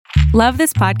Love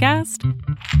this podcast?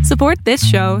 Support this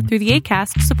show through the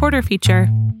Acast supporter feature.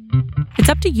 It's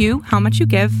up to you how much you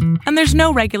give, and there's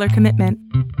no regular commitment.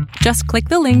 Just click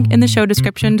the link in the show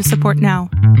description to support now.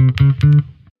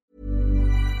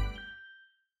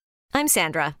 I'm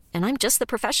Sandra, and I'm just the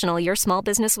professional your small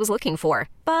business was looking for.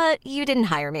 But you didn't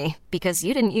hire me because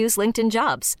you didn't use LinkedIn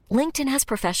Jobs. LinkedIn has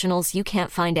professionals you can't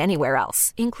find anywhere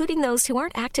else, including those who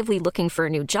aren't actively looking for a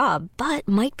new job, but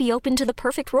might be open to the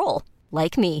perfect role,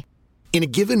 like me. In a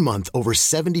given month, over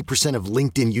 70% of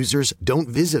LinkedIn users don't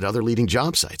visit other leading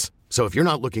job sites. So if you're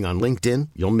not looking on LinkedIn,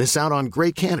 you'll miss out on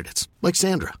great candidates like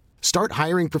Sandra. Start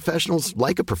hiring professionals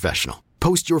like a professional.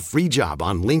 Post your free job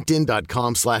on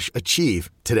linkedin.com/achieve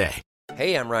today.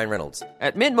 Hey, I'm Ryan Reynolds.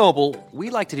 At Mint Mobile, we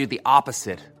like to do the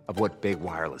opposite of what Big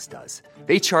Wireless does.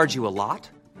 They charge you a lot,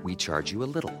 we charge you a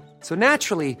little. So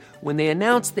naturally, when they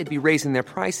announced they'd be raising their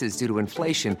prices due to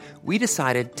inflation, we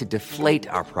decided to deflate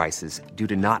our prices due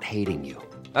to not hating you.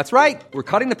 That's right. We're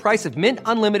cutting the price of Mint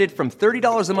Unlimited from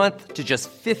 $30 a month to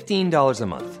just $15 a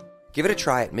month. Give it a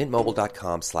try at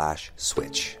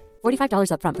mintmobile.com/switch.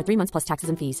 $45 up front for 3 months plus taxes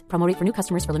and fees. Promo rate for new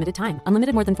customers for limited time.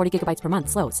 Unlimited more than 40 gigabytes per month.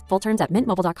 Slows full terms at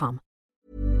mintmobile.com.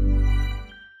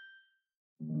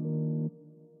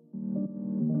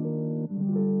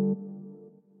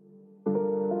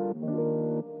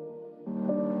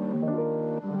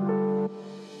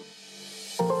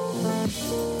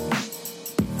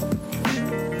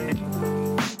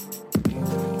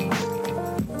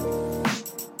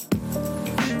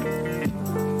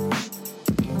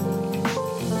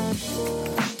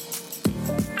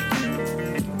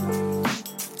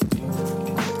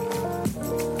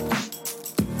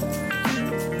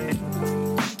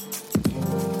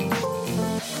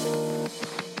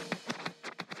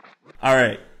 All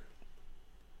right.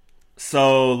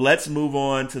 So let's move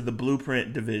on to the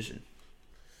Blueprint division.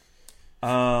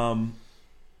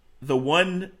 The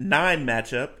 1-9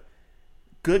 matchup,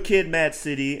 Good Kid, Mad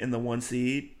City in the 1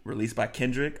 seed, released by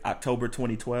Kendrick, October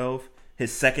 2012,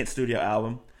 his second studio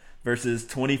album, versus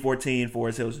 2014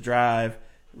 Forest Hills Drive,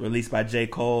 released by J.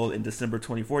 Cole in December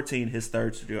 2014, his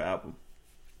third studio album.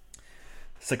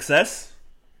 Success,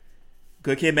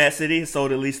 Good Kid, Mad City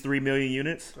sold at least 3 million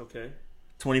units. Okay.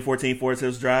 2014 Forest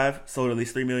Hills Drive sold at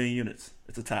least 3 million units.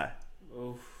 It's a tie.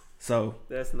 Oh, so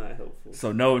that's not helpful.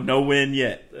 So no win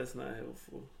yet. That's not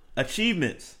helpful.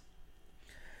 Achievements.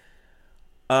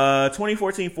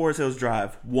 2014 Forest Hills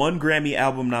Drive, 1 Grammy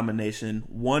album nomination,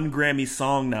 1 Grammy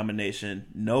song nomination,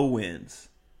 no wins.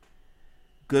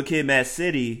 Good Kid, Mad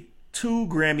City, 2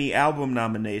 Grammy album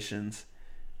nominations,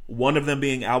 one of them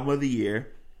being album of the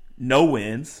year, no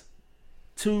wins.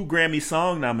 2 Grammy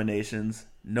song nominations,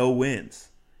 no wins.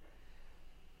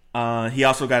 He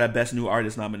also got a Best New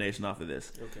Artist nomination off of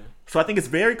this. Okay. So I think it's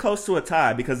very close to a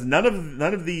tie because none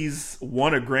of these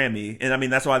won a Grammy, and I mean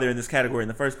that's why they're in this category in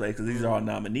the first place because these are all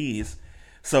nominees.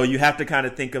 So you have to kind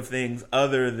of think of things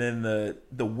other than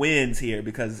the wins here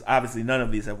because obviously none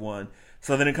of these have won.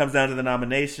 So then it comes down to the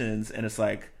nominations, and it's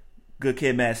like Good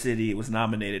Kid, Mad City was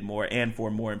nominated more and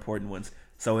for more important ones.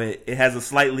 So it has a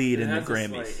slight lead in the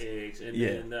Grammys. Slight edge. And yeah.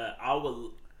 Then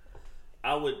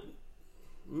I would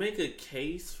make a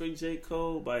case for J.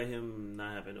 Cole by him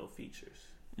not having no features.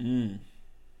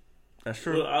 That's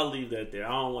true. Well, I'll leave that there. I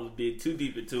don't want to dig too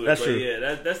deep into it. That's but true.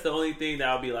 Yeah, that's the only thing that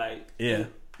I'll be like, yeah,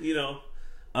 you know,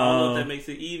 I don't know if that makes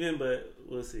it even, but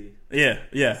we'll see. Yeah.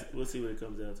 We'll see what it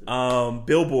comes down to.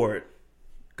 Billboard,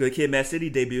 Good Kid, Mad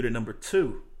City debuted at number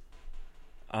 2.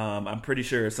 I'm pretty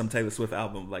sure some Taylor Swift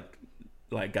album like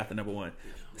got the number 1.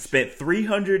 Spent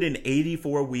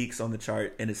 384 weeks on the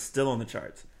chart and is still on the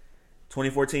charts.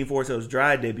 2014 Forest Hills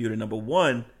Drive debuted at number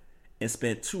 1 and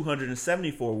spent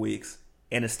 274 weeks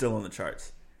and is still on the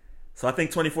charts. So I think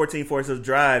 2014 Forest Hills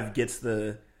Drive gets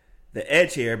the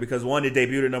edge here because 1, it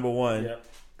debuted at number 1. Yep.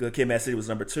 Good Kid, Mad City was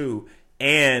number 2.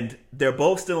 And they're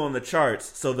both still on the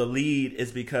charts. So the lead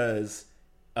is because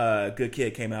Good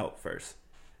Kid came out first.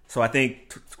 So I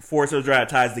think Forest Hills Drive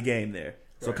ties the game there.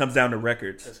 So It comes down to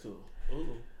records. That's cool.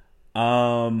 Ooh.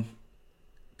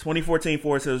 2014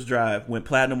 Forest Hills Drive went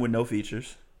platinum with no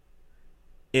features.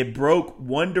 It broke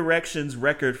One Direction's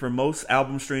record for most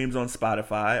album streams on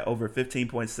Spotify, over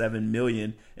 15.7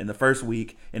 million in the first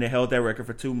week, and it held that record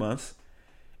for 2 months.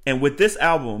 And with this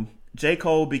album, J.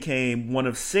 Cole became one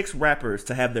of 6 rappers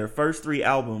to have their first 3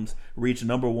 albums reach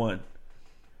number 1.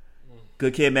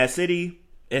 Good Kid, Mad City,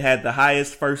 it had the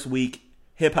highest first week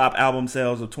hip-hop album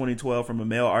sales of 2012 from a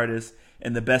male artist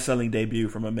and the best-selling debut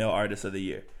from a male artist of the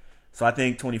year. So I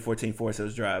think 2014 Forest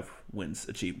Hills Drive wins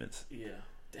achievements. Yeah.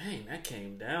 Dang, that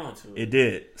came down to it. It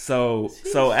did. So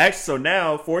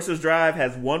now Forest Hills Drive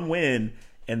has 1 win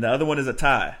and the other one is a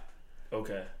tie.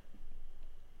 Okay.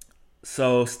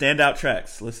 So standout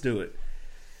tracks. Let's do it.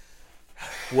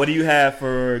 What do you have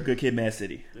for Good Kid, Mad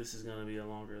City? This is gonna be a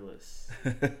longer list.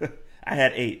 I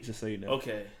had 8, just so you know.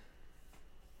 Okay.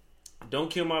 Don't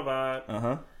Kill My Vibe.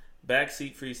 Uh-huh.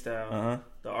 Backseat Freestyle. Uh-huh.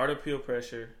 The Art of Peer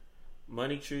Pressure.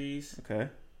 Money Trees. Okay.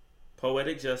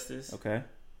 Poetic Justice. Okay.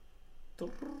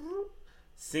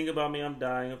 Sing About Me, I'm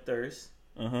Dying of Thirst.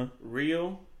 Uh-huh.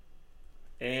 Real.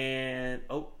 And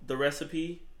The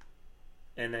Recipe.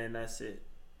 And then that's it.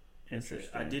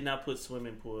 Interesting. I did not put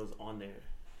Swimming Pools on there.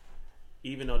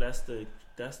 Even though that's the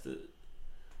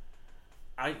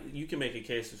you can make a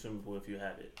case for Swimming Pool if you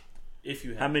have it. If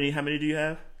you have How many do you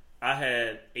have? I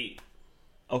had 8.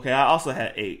 Okay, I also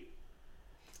had 8.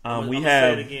 We I'm have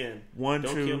say it again. 1,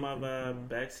 Don't 2. Kill My Vibe,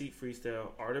 Backseat Freestyle,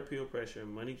 Art of Peer Pressure,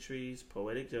 Money Trees,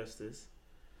 Poetic Justice,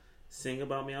 Sing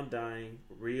About Me, I'm Dying,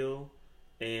 Real,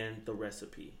 and The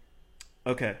Recipe.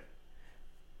 Okay.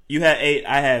 You had 8.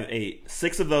 I have 8.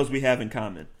 6 of those we have in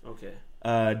common. Okay.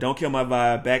 Don't Kill My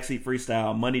Vibe, Backseat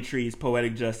Freestyle, Money Trees,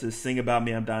 Poetic Justice, Sing About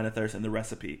Me, I'm Dying of Thirst, and The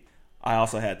Recipe. I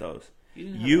also had those.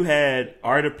 You had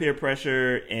Art of Peer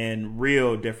Pressure and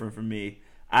Real different from me.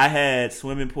 I had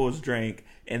Swimming Pools, Drink,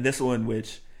 and this one,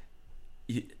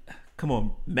 come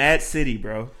on, Mad City,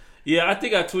 bro. Yeah, I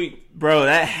think I tweaked. Bro,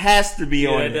 that has to be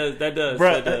on. That does.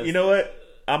 Bro, that does. You know what?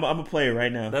 I'm gonna play it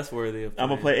right now. That's worthy of. I'm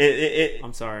gonna play it.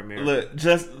 I'm sorry, Mary. Look,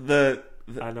 just the.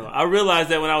 I know. I realized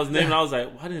that when I was naming, I was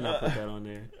like, why didn't I put that on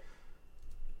there?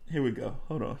 Here we go.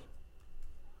 Hold on.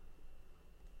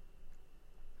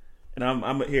 And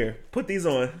I'm here. Put these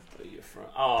on.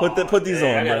 Put these on.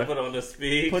 I gotta bro. put on the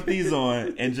speed. Put these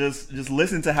on and just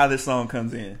listen to how this song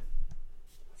comes in.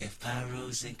 If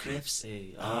Pyros and Crips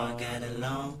all got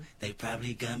along, they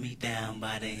probably gun me down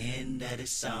by the end of the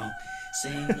song.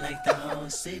 Seem like the whole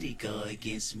city go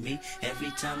against me. Every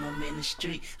time I'm in the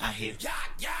street, I hear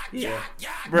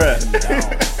Bruh.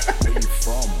 Where you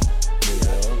from?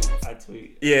 I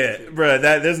tweet. Yeah, bruh.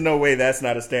 There's no way that's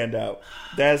not a standout.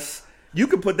 You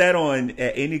could put that on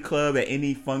at any club, at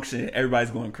any function,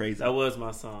 everybody's going crazy. That was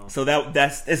my song. So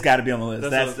it's got to be on the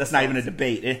list. That's not even a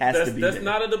debate. It has to be. That's there.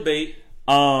 not a debate.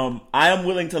 I am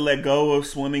willing to let go of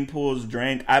Swimming Pools,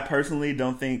 Drink. I personally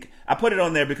don't think I put it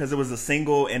on there because it was a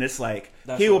single, and it's like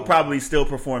he will probably still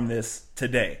perform this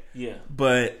today. Yeah,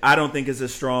 but I don't think it's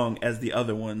as strong as the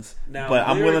other ones. Now, but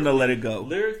I'm willing to let it go.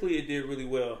 Lyrically, it did really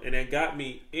well, and it got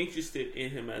me interested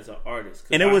in him as an artist.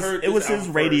 And it was his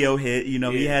radio hit. You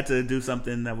know, he had to do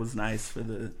something that was nice for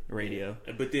the radio.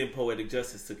 Yeah. But then Poetic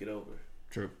Justice took it over.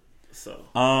 True. So,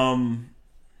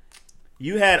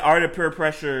 you had Art of Peer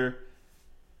Pressure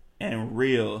and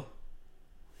Real.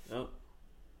 Yep.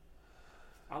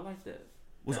 I like that.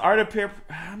 Was Art of Peer...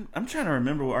 I'm trying to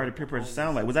remember what Art of Peer Pressure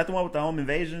sounded like. Was that the one with the home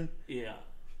invasion? Yeah.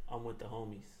 I'm with the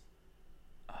homies.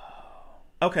 Oh.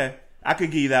 Okay. I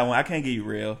could give you that one. I can't give you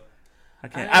Real. I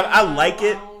can't. I like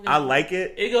it. I like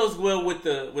it. It goes well with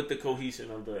the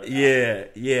cohesion of the...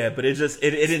 Yeah. But it just...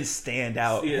 It didn't stand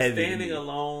out heavy. Standing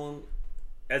alone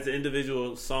as an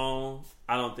individual song...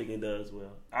 I don't think it does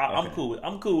well. I'm cool with.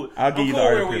 I'll give you the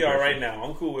where we are right now.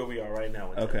 I'm cool where we are right now.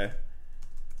 With okay. That.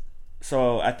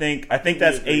 So I think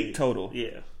that's 8 total.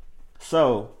 Yeah.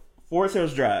 So Forest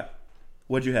Hills Drive.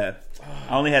 What'd you have?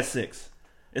 I only had 6.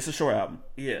 It's a short album.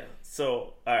 Yeah.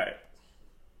 So all right.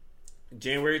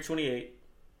 January 28th.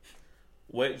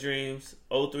 Wet Dreams.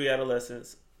 03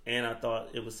 Adolescence. And I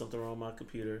thought it was something wrong with my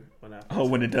computer when I.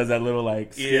 When it does that little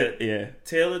like. Skip? Yeah.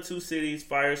 Tale of Two Cities.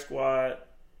 Fire Squad.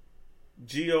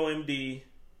 GOMD,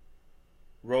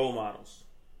 Role Models.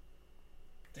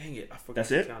 Dang it, I forgot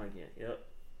to count again.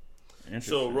 Yep.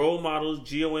 So Role Models,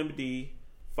 GOMD,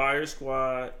 Fire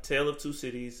Squad, Tale of Two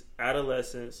Cities,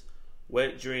 Adolescence,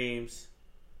 Wet Dreams,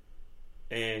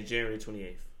 and January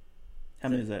 28th. How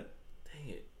many is that? Dang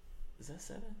it. Is that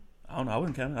 7? I don't know. I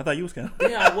wasn't counting. I thought you was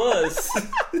counting. Yeah, I was.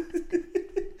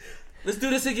 Let's do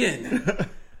this again.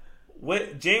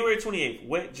 January 28th,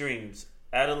 Wet Dreams,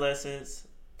 Adolescence,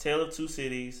 Tale of Two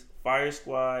Cities, Fire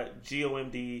Squad,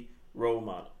 GOMD, Role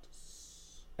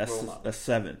Models. That's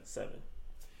 7. 7.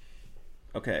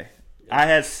 Okay. Yeah. I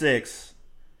had 6.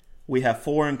 We have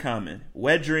 4 in common.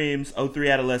 Wet Dreams, 03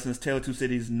 Adolescence, Tale of Two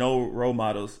Cities, no Role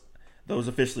Models. Those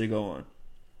officially go on.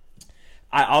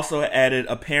 I also added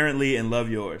Apparently and Love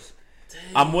Yours. Dang.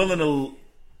 I'm willing to...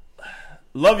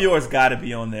 Love Yours got to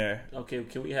be on there. Okay,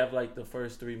 can we have like the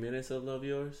first 3 minutes of Love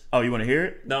Yours? Oh, you want to hear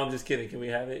it? No, I'm just kidding. Can we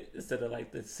have it instead of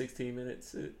like the 16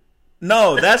 minutes?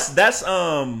 No, that's not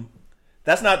the.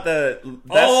 That's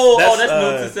note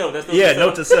to self. That's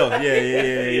note to self.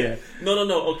 Yeah.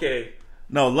 No. Okay.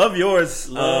 No, Love Yours.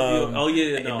 Love Yours. Oh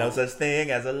yeah. No such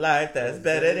thing as a life that's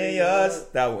better than yours.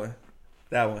 That one.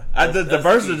 That one. The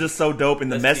verse is just so dope,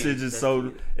 and the message is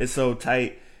so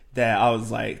tight that I was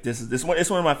like, this one. It's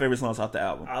one of my favorite songs off the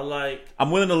album.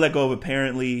 I'm willing to let go of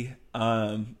Apparently.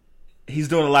 He's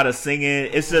doing a lot of singing.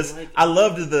 It's just I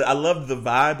loved the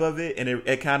vibe of it, and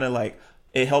it kind of like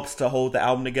it helps to hold the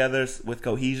album together with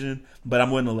cohesion. But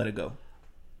I'm willing to let it go.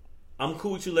 I'm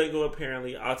cool with you letting go.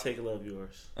 Apparently, I'll take Love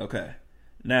Yours. Okay.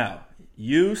 Now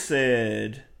you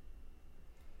said.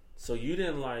 So you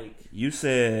didn't like. You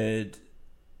said.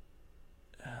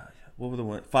 What was the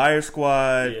one? Fire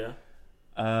Squad.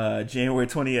 Yeah. January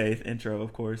 28th intro,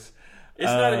 of course. It's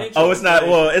not an intro. Oh, it's not.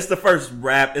 Well, it's the first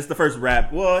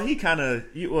rap. Well, he kind of.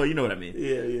 Well, you know what I mean.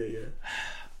 Yeah.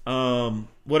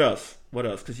 What else?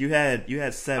 Because you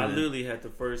had 7. I literally had the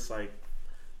first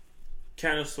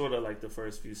kind of sort of like the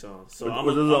first few songs. So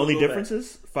were those the only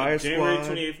differences? Fire January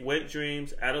Squad, January 28th, Wet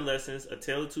Dreams, Adolescence, A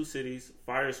Tale of Two Cities,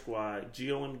 Fire Squad,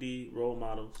 GOMD, Role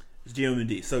Models. It's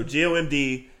GOMD. So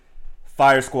GOMD,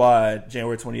 Fire Squad,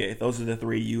 January 28th. Those are the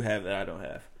 3 you have that I don't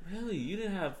have. Really? You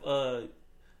didn't have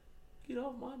Get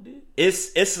Off My Dick?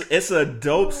 It's a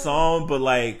dope song, but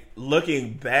like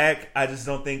looking back, I just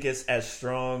don't think it's as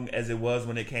strong as it was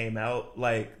when it came out.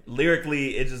 Like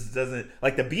lyrically, it just doesn't,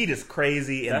 like the beat is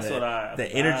crazy and the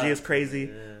energy is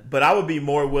crazy. Yeah. But I would be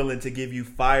more willing to give you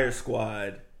Fire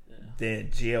Squad than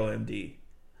GOMD.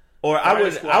 Or I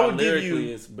would give you.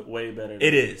 It's way better.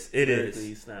 It is.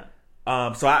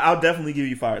 So I'll definitely give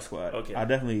you Fire Squad. Okay. I'll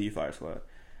definitely give you Fire Squad.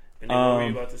 And then what were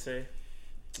you about to say?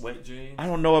 Wet Dreams? I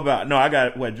don't know about... No, I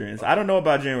got Wet Dreams. Okay. I don't know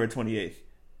about January 28th.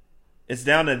 It's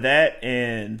down to that,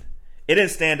 and it didn't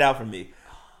stand out for me.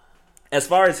 As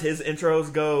far as his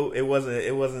intros go, it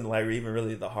wasn't like even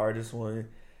really the hardest one.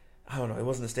 I don't know. It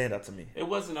wasn't a standout to me. It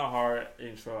wasn't a hard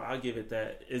intro. I'll give it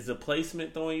that. Is the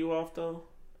placement throwing you off, though?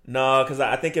 No, because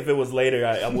I think if it was later,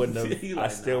 I wouldn't have. I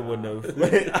still wouldn't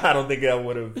have. I don't think I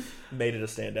would have made it a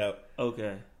standout.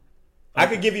 Okay. I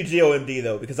could give you GOMD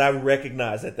though because I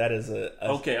recognize that is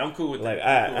a okay. I'm cool with that.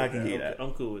 Like I can give that.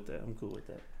 I'm cool with that.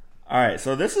 All right,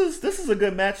 so this is a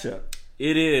good matchup.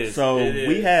 It is. So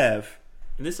we have.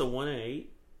 And this a 1-8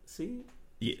 seed.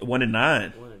 Yeah,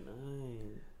 1-9.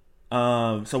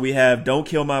 1-9. So we have Don't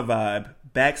Kill My Vibe,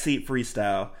 Backseat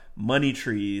Freestyle, Money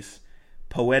Trees,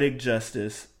 Poetic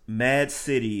Justice, Mad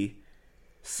City,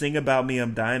 Sing About Me,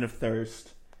 I'm Dying of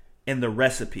Thirst, and The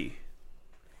Recipe.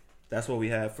 That's what we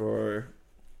have for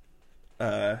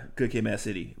Good Kid, Mad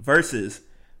City. Versus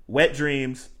Wet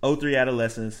Dreams, 03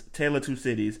 Adolescence, Tale of Two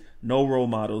Cities, No Role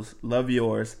Models, Love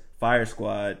Yours, Fire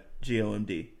Squad,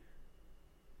 GOMD.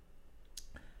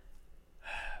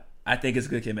 I think it's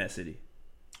Good Kid, Mad City.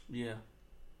 Yeah.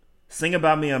 Sing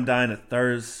About Me, I'm Dying of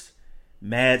Thirst,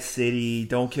 Mad City,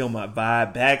 Don't Kill My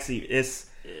Vibe, Backseat. It's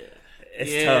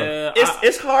tough.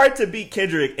 It's hard to beat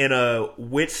Kendrick in a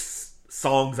which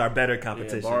songs are better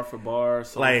competition. Bar for bar,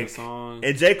 song for song.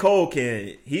 And J. Cole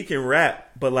can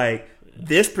rap, but like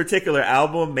this particular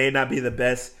album may not be the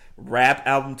best rap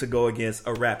album to go against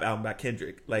a rap album by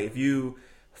Kendrick. Like if you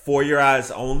For Your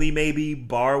Eyes Only, maybe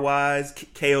bar wise,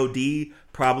 KOD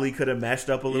probably could have matched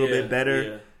up a little bit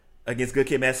better against Good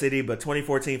Kid, Mad City. But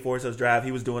 2014 Forest Hills Drive,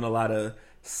 he was doing a lot of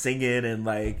singing and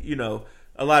like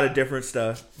a lot of different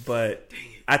stuff. But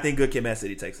I think Good Kid, Mad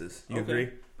City takes this. You agree?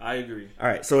 I agree. All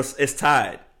right, so it's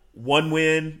tied. One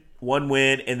win,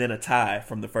 and then a tie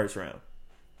from the first round.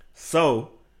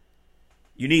 So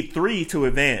you need 3 to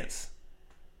advance.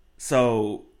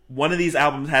 So one of these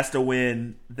albums has to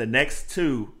win the next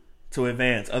 2 to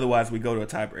advance. Otherwise, we go to a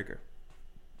tiebreaker.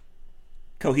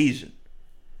 Cohesion.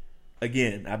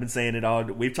 Again, I've been saying it all.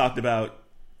 We've talked about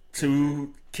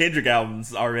 2 Kendrick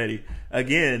albums already.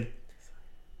 Again,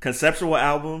 conceptual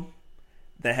album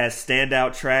that has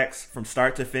standout tracks from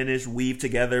start to finish, weaved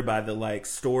together by the like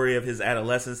story of his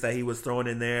adolescence that he was throwing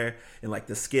in there, and like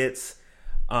the skits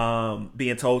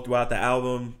being told throughout the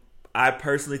album. I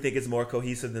personally think it's more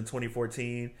cohesive than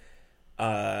 2014.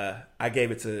 I gave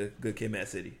it to Good Kid, Mad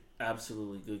City.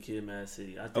 Absolutely, Good Kid, Mad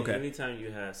City. I think anytime you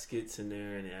have skits in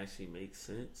there and it actually makes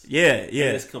sense, and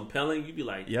it's compelling, you be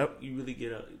like, you really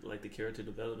get like the character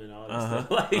development, and all that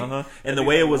stuff. And the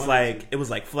way it was like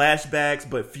flashbacks,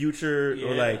 but future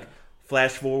or like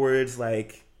flash forwards,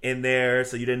 like in there,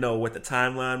 so you didn't know what the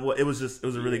timeline was. It was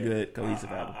a really good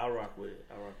cohesive album. I rock with it.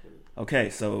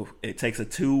 Okay, so it takes a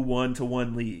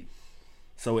 2-1 lead.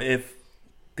 So if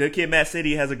Good Kid, Mad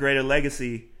City has a greater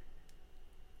legacy,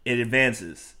 it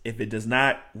advances. If it does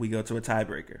not, we go to a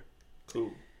tiebreaker.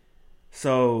 Cool.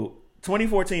 So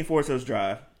 2014 Forest Hills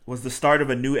Drive was the start of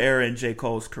a new era in J.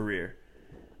 Cole's career.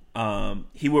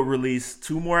 He would release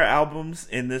 2 more albums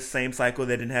in this same cycle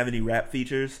that didn't have any rap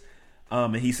features,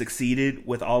 and he succeeded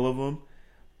with all of them.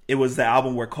 it was the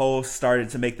album where Cole started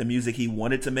to make the music he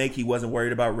wanted to make. He wasn't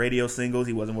worried about radio singles.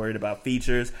 He wasn't worried about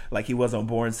features like he was on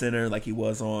Born Center, like he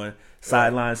was on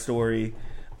Sideline Story.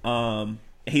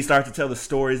 He started to tell the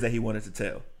stories that he wanted to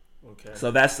tell. Okay.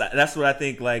 So that's what I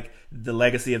think like the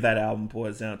legacy of that album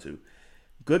boils down to.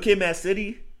 Good Kid, Mad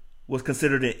City was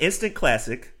considered an instant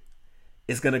classic.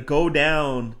 It's going to go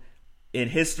down in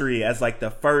history as like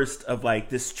the first of like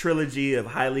this trilogy of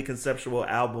highly conceptual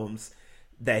albums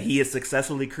that he has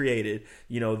successfully created.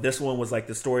 You know, this one was like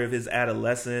the story of his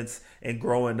adolescence and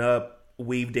growing up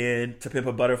weaved in. To Pimp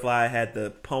a Butterfly had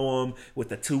the poem with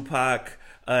the Tupac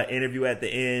interview at the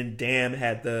end. Damn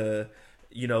had the,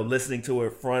 you know, listening to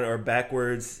it front or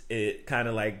backwards, it kind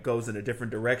of like goes in a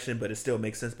different direction, but it still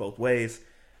makes sense both ways.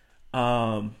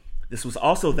 This was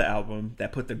also the album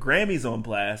that put the Grammys on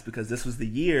blast because this was the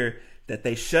year that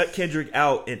they shut Kendrick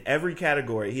out in every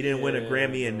category. He didn't win a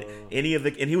Grammy in any of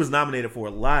the, and he was nominated for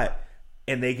a lot,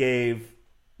 and they gave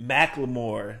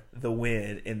Macklemore the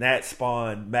win, and that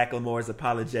spawned Macklemore's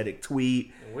apologetic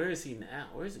tweet. Where is he now?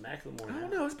 Where's Macklemore now? I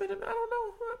don't know. I don't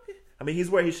know. I mean, he's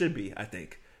where he should be, I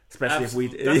think. Especially if we...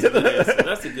 That's a good answer.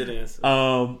 That's a good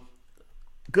answer.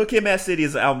 Good Kid, Mad City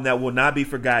is an album that will not be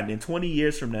forgotten. In 20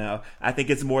 years from now, I think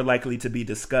it's more likely to be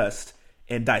discussed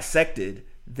and dissected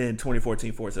than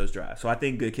 2014 Forest Hills Drive. So I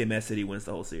think Good Kid, Mad City wins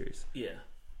the whole series. Yeah.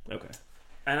 Okay.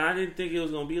 And I didn't think it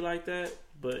was going to be like that,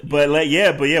 but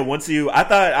once I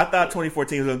thought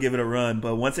 2014 was going to give it a run,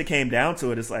 but once it came down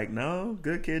to it, it's like, no,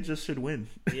 Good Kid just should win.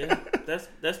 Yeah,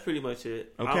 that's pretty much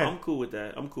it. Okay. I'm cool with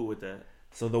that.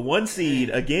 So the 1 seed,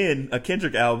 again, a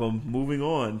Kendrick album, moving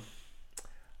on.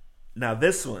 Now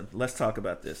this one, let's talk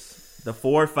about this. The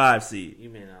 4 or 5 seed. You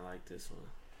may not like this one.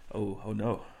 Oh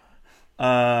no.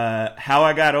 How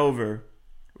I Got Over,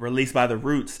 released by The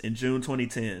Roots in June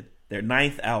 2010, their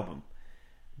 9th album.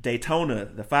 Daytona,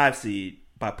 the 5 seed,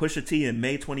 by Pusha T in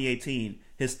May 2018,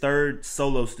 his 3rd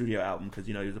solo studio album, because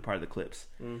you know he was a part of the Clips.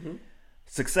 Mm-hmm.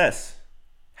 Success.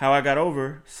 How I Got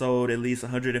Over sold at least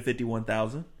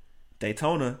 151,000.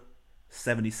 Daytona,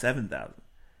 77,000.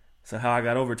 So How I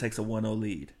Got Over takes a 1-0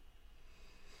 lead.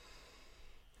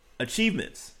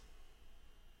 Achievements.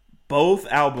 Both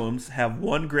albums have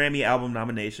 1 Grammy album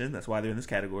nomination. That's why they're in this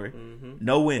category. Mm-hmm.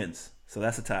 No wins. So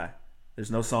that's a tie. There's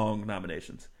no song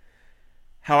nominations.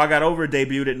 How I Got Over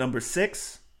debuted at number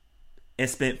 6 and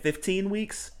spent 15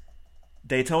 weeks.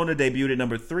 Daytona debuted at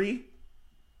number 3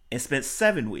 and spent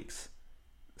 7 weeks.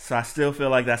 So I still feel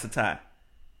like that's a tie.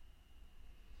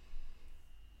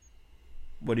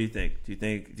 What do you think? Do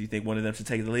you think one of them should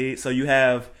take the lead? So you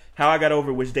have How I Got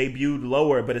Over, which debuted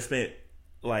lower, but it spent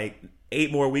like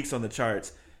 8 more weeks on the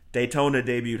charts. Daytona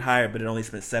debuted higher, but it only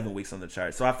spent 7 weeks on the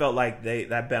charts. So I felt like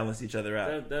that balanced each other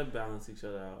out. That balanced each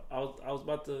other out. I was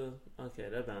about to. Okay,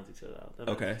 that balanced each other out.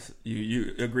 Okay, so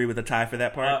you agree with the tie for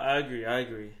that part? I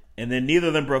agree. And then neither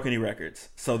of them broke any records.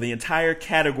 So the entire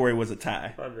category was a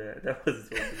tie. My bad. That wasn't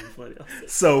supposed to be funny.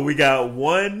 So we got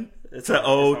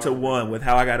 1-0 to 1 with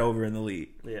How I Got Over in the lead.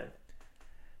 Yeah.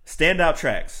 Standout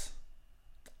tracks.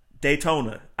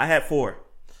 Daytona. I had 4.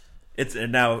 It's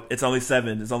only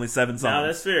 7. It's only 7 songs. Now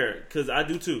that's fair because I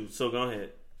do too. So go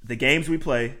ahead. The Games We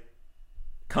Play,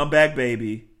 Come Back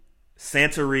Baby,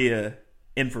 Santeria,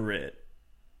 Infrared.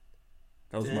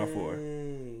 Those are my 4.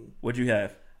 What'd you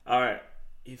have? All right.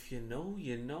 If you know,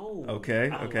 you know.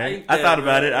 Okay. Like I thought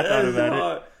about it.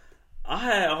 I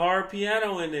had hard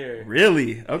piano in there.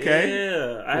 Really? Okay.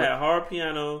 Yeah. I had hard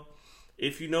piano.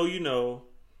 If you know, you know.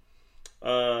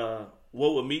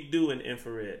 What Would Meek Do in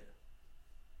Infrared?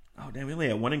 Oh, damn. We only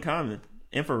had 1 in common.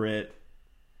 Infrared.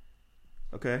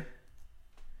 Okay.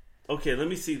 Okay, let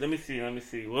me see.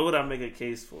 What would I make a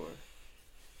case for?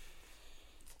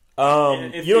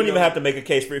 You don't even have to make a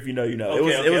case for If You Know, You Know.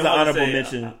 Okay, it was an honorable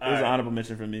mention. It was an honorable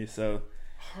mention for me. So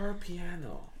hard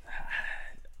piano.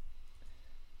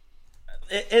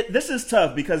 This is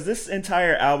tough because this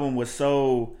entire album was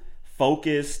so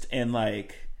focused and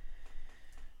like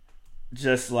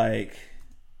just like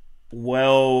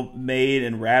well made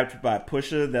and rapped by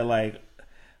Pusha that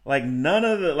like none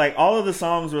of the like all of the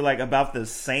songs were like about the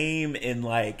same in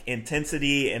like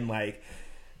intensity and like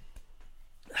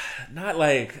not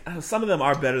like some of them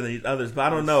are better than others, but I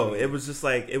don't know. It was just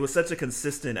like it was such a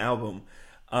consistent album.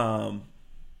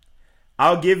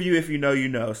 I'll give you If You Know, You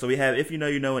Know. So we have If You Know,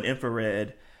 You Know and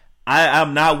Infrared.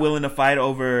 I'm not willing to fight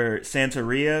over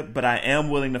Santeria, but I am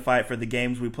willing to fight for The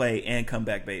Games We Play and Come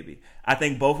Back Baby. I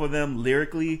think both of them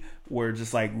lyrically were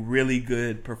just like really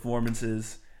good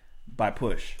performances by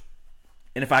Push.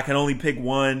 And if I can only pick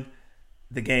one,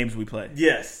 The Games We Play.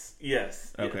 Yes.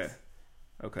 Okay.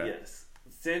 Yes.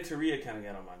 Santeria kind of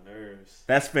got on my nerves.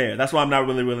 That's fair. That's why I'm not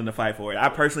really willing to fight for it. I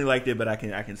personally liked it, but I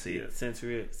can see it.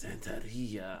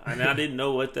 Santeria. And I didn't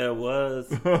know what that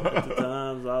was at the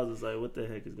time, so I was just like, what the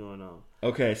heck is going on?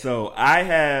 Okay, so I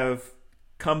have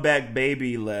Comeback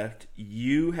Baby left.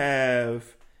 You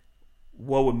have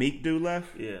What Would Meek Do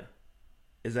left? Yeah.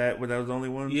 Is that what that was the only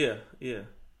one? Yeah.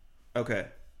 Okay.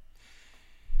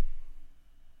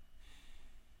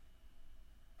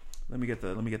 Let me get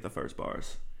the first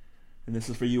bars. And this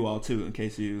is for you all too, in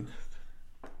case you...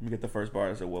 Let me get the first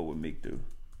bars of What Would Meek Do.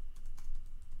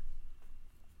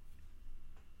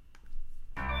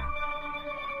 The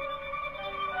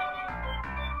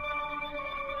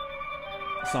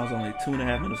song's only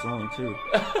 2.5 minutes long too.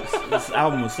 This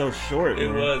album was so short. It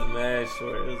man. was mad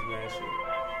short.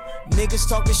 Niggas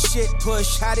talking shit,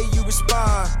 Push. How do you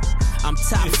respond? I'm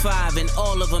top 5 and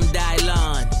all of them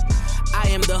Dylon. I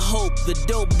am the hope, the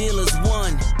dope dealers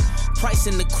won.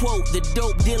 Pricing the quote, the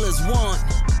dope dealers want.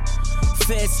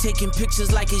 Feds taking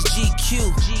pictures like it's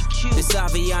GQ. This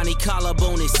Aviani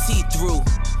collarbone is see-through.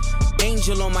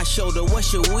 Angel on my shoulder, what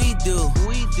should we do?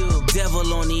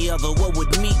 Devil on the other, what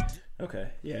would me?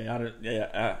 Okay,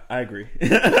 I agree.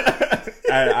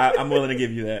 I'm willing to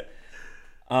give you that.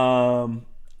 I'm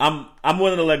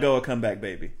willing to let go of Comeback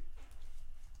Baby.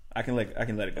 I can let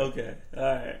it go. Okay. All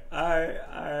right.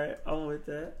 I'm with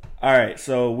that. All right.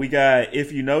 So we got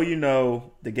If You Know, You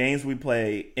Know, The Games We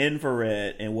Play,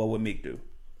 Infrared, and What Would Meek Do.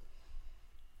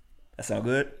 That sound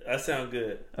good? That sound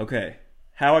good. Okay.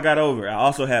 How I Got Over. I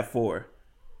also have 4.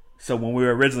 So when we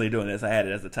were originally doing this, I had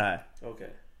it as a tie.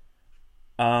 Okay.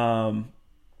 How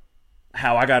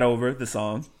I Got Over, the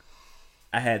song.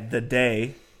 I had The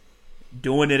Day,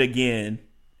 Doing It Again,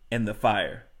 and The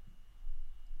Fire.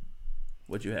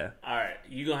 What you have? All right,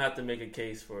 you're gonna have to make a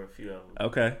case for a few of them.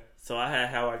 Okay. So I had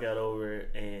How I Got Over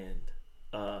It and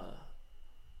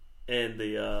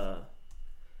The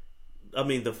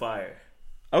Fire.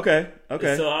 Okay.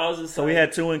 So I was just we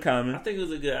had 2 in common. I think it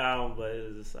was a good album, but it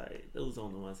was just like those are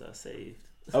the ones I saved.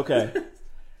 Okay.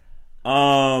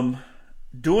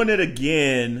 Doing It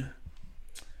Again.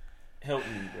 Help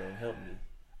me, bro. Help me.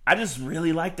 I just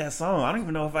really like that song. I don't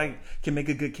even know if I can make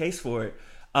a good case for it.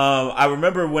 I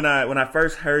remember when I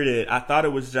first heard it, I thought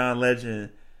it was John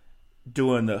Legend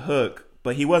doing the hook,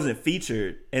 but he wasn't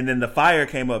featured. And then The Fire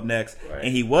came up next, right,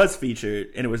 and he was featured,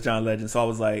 and it was John Legend. So I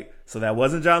was like, so that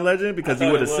wasn't John Legend? Because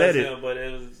he would have said it. But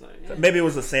it was like, yeah. Maybe it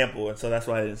was a sample, and so that's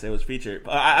why I didn't say it was featured.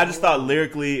 But I just thought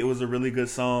lyrically it was a really good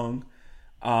song.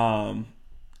 I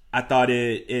thought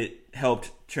it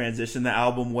helped transition the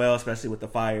album well, especially with The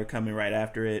Fire coming right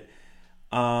after it.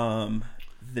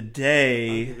 The Day.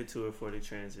 I'll give it to her for the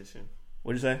transition.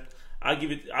 What'd you say? I'll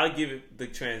give it the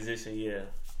transition, yeah.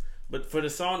 But for the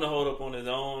song to hold up on its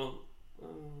own,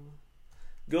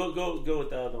 go with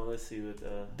the other one. Let's see what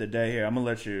The Day here. I'm gonna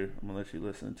let you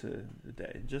listen to The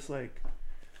Day. Just like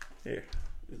here.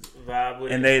 Vibe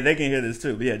with and it. And they can hear this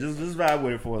too. But yeah, just vibe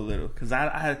with it for a little. Cause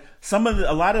I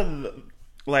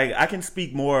I can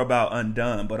speak more about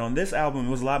Undone, but on this album it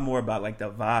was a lot more about like the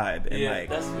vibe and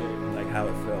that's good. Like how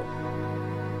it felt.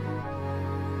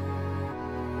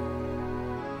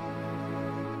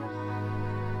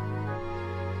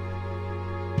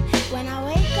 When I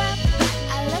wake up,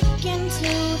 I look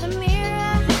into the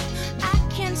mirror. I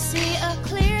can see a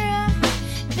clearer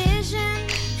vision.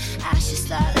 I should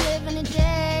start living a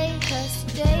day, 'cause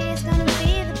today is gonna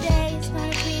be the day. It's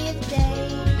gonna be the day.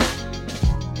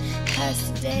 'Cause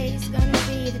today's gonna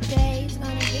be the day. It's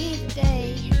gonna be the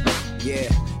day. Yeah,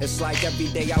 it's like every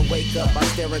day I wake up, I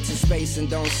stare into space and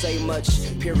don't say much.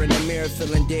 Peer in the mirror,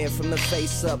 feeling dead from the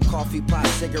face up. Coffee, pot,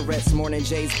 cigarettes, morning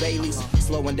J's, Baileys.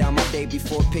 Slowing down my day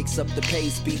before it picks up the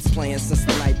pace. Beats playing since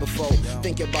the night before.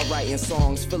 Thinking about writing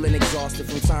songs, feeling exhausted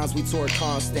from times we toured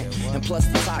constant. And plus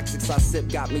the toxics I sip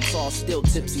got me tossed, still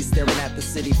tipsy, staring at the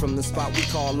city from the spot we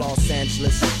call Los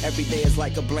Angeles. Every day is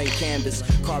like a blank canvas,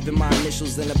 carving my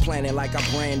initials in the planet like I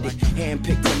branded.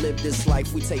 Handpicked to live this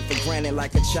life we take for granted,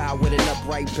 like a child with an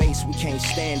upright base, we can't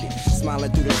stand it.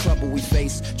 Smiling through the trouble we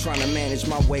face, trying to manage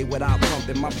my way without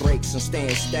pumping my brakes and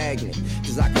staying stagnant.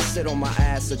 'Cause I can sit on my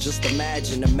ass or just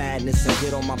imagine the madness and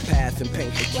get on my path and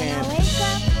paint the canvas. When I wake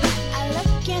up, I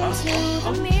look into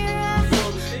the mirror.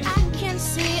 I can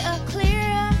see a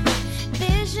clearer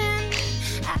vision.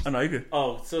 Oh no, you good.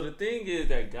 Oh, so the thing is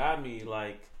that got me,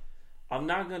 like, I'm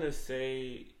not gonna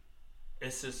say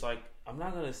it's just like, I'm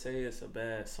not gonna say it's a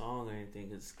bad song or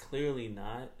anything. It's clearly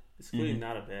not. It's clearly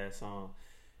not a bad song.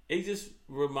 it just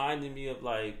reminded me of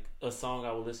like a song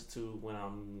I would listen to when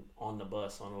I'm on the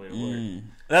bus on the way to work.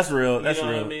 That's real. That's you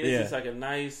know real. What I mean? It's just like a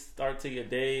nice start to your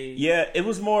day. Yeah, it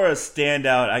was more a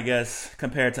standout, I guess,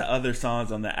 compared to other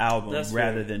songs on the album,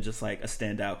 rather than just like a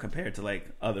standout compared to like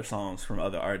other songs from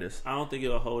other artists. I don't think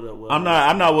it'll hold up well.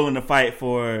 I'm not willing to fight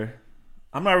for.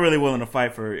 I'm not really willing to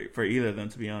fight for either of them,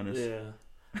 to be honest. Yeah,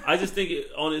 I just think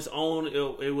on its own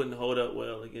it wouldn't hold up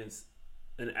well against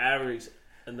an average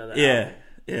another album.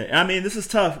 Yeah, I mean, this is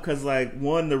tough because, like,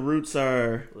 one, the Roots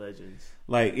are legends.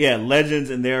 Like, yeah, legends,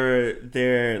 and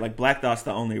they're like Black Thought's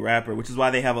the only rapper, which is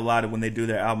why they have a lot of, when they do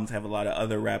their albums, have a lot of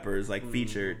other rappers like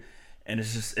featured, and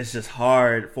it's just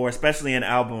hard for, especially an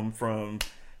album from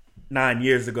 9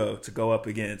 years ago, to go up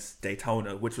against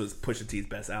Daytona, which was Pusha T's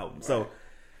best album. Right. So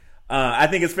I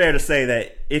think it's fair to say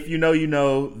that if you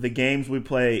know the games we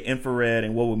play, Infrared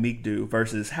and What Would Meek Do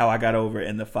versus How I Got Over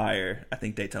and The Fire, I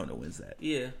think Daytona wins that.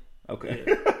 Yeah. Okay.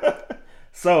 Yeah.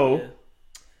 So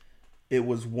it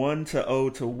was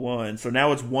 1-0 to 1. So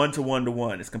now it's 1-1 to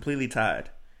 1. It's completely tied.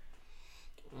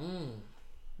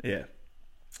 Yeah.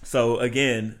 So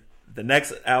again, the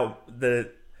next an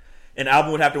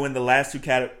album would have to win the last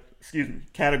two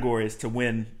categories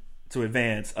to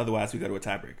advance. Otherwise, we go to a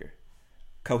tiebreaker.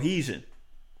 Cohesion.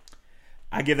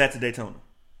 I give that to Daytona.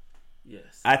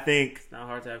 Yes. I think it's not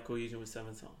hard to have cohesion with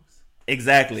 7 songs.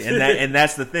 Exactly, and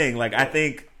that's the thing. Like, I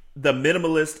think the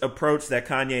minimalist approach that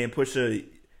Kanye and Pusha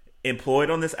employed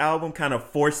on this album kind of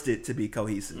forced it to be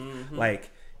cohesive. Mm-hmm. Like,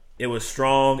 it was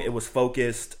strong, it was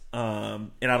focused,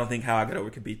 and I don't think How I Got Over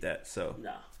could beat that. So,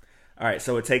 nah. All right,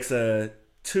 so it takes a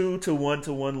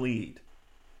 2-1 lead.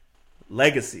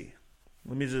 Legacy.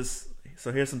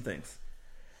 So here's some things.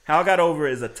 How I Got Over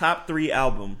is a top 3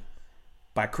 album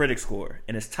by critic score,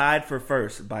 and it's tied for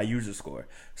first by user score.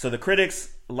 So the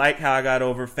critics like How I Got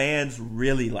Over. Fans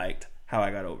really liked How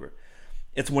I Got Over.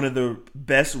 It's one of the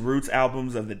best Roots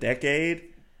albums of the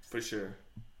decade. For sure.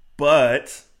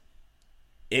 But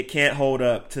it can't hold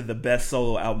up to the best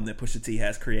solo album that Pusha T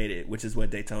has created, which is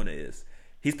what Daytona is.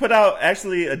 He's put out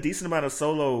actually a decent amount of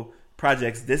solo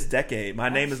projects this decade. My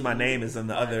Name Is My Name is in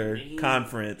the other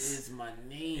conference. Is my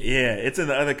name. Yeah, it's in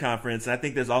the other conference. And I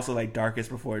think there's also like Darkest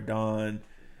Before Dawn,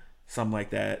 something like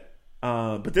that.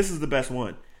 But this is the best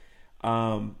one.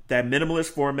 That minimalist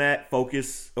format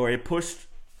it pushed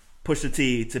Pusha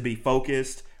T to be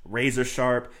focused, razor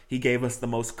sharp. He gave us the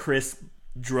most crisp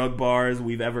drug bars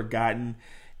we've ever gotten.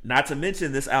 Not to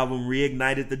mention, this album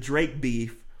reignited the Drake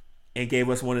beef and gave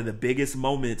us one of the biggest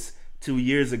moments 2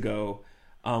 years ago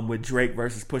with Drake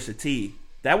versus Pusha T.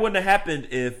 That wouldn't have happened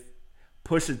if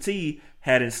Pusha T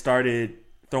hadn't started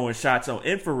throwing shots on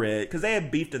Infrared, because they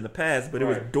had beefed in the past, but it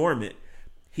was dormant.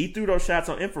 He threw those shots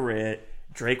on Infrared.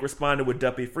 Drake responded with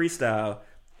Duppy Freestyle,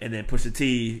 and then Pusha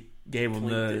T gave him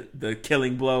the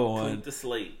killing blow on the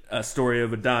slate. A Story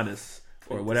of Adonis,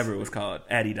 or whatever it was called,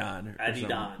 Adidon.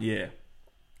 Adidon. Yeah.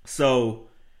 So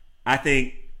I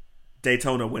think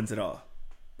Daytona wins it all.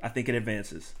 I think it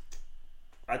advances.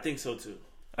 I think so too.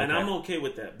 Okay. And I'm okay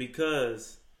with that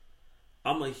because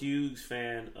I'm a huge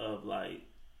fan of like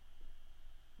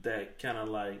that kind of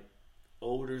like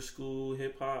older school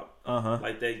hip hop.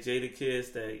 Like that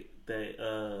Jadakiss,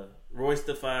 that Royce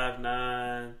the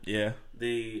 5'9",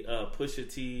 the Pusha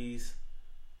T's.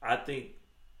 I think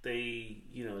they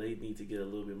need to get a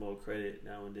little bit more credit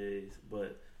nowadays,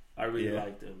 but I really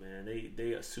like them, man.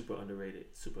 They are super underrated.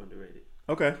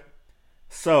 Okay.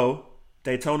 So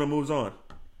Daytona moves on.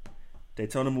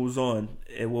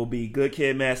 It will be Good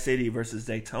Kid, Mad City versus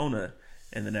Daytona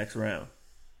in the next round.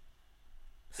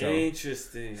 So,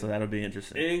 interesting. So that'll be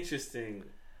interesting.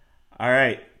 All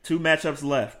right. 2 matchups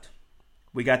left.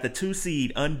 We got the 2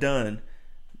 seed Undone,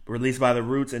 released by the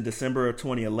Roots in December of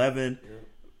 2011,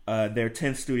 their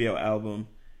 10th studio album,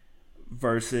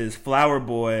 versus Flower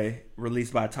Boy,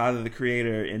 released by Tyler the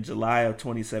Creator in July of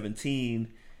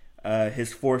 2017,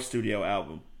 his 4th studio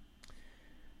album.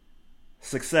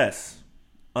 Success.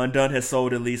 Undone has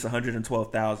sold at least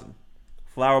 112,000.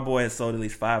 Flower Boy has sold at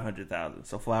least 500,000.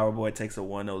 So Flower Boy takes a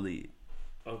 1-0 lead.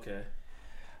 Okay.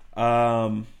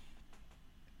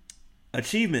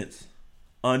 Achievements.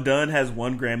 Undone has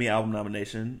 1 Grammy album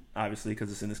nomination, obviously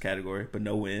because it's in this category, but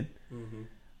no win. Mm-hmm.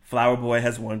 Flower Boy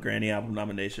has 1 Grammy album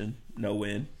nomination, no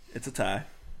win. It's a tie.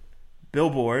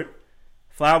 Billboard.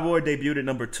 Flower Boy debuted at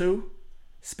number 2,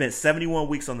 spent 71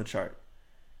 weeks on the chart.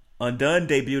 Undone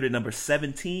debuted at number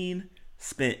 17,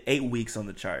 spent 8 weeks on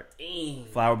the chart.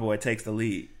 Flower Boy takes the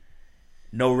lead.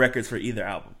 No records for either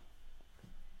album.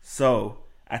 So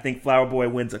I think Flower Boy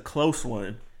wins a close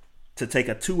one to take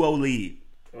a 2-0 lead.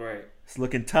 All right. It's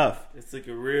looking tough. It's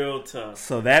looking real tough.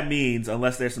 So that means,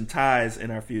 unless there's some ties in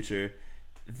our future,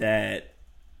 that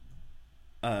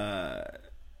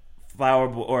Flower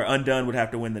Boy or Undone would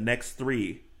have to win the next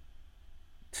 3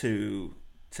 to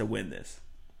win this.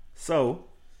 So,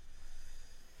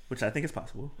 which I think is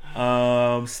possible.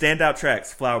 Standout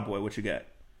tracks, Flower Boy, what you got?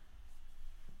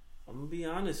 I'm gonna be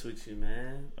honest with you,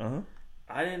 man.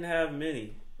 I didn't have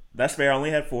many. That's fair. I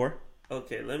only had 4.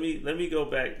 Okay, let me go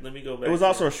back. It was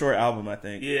also a short album, I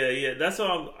think. Yeah. That's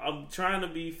what I'm trying to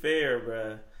be fair,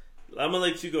 bruh. I'm gonna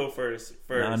let you go first.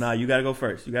 No, you gotta go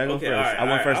first. You gotta go first. Right, I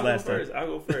went first last time. I'll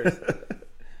go first.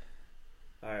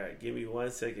 All right, give me 1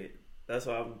 second. That's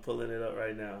why I'm pulling it up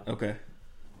right now. Okay.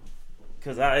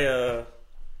 Because I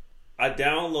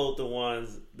download the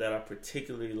ones that I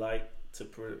particularly like to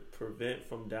prevent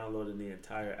from downloading the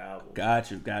entire album. Got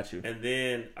you. And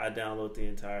then I download the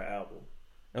entire album.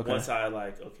 Okay. Once I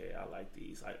like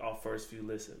these, like our first few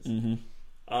listens.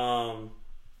 Mm-hmm.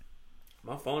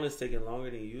 My phone is taking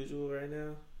longer than usual right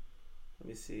now. Let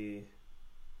me see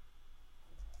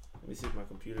if my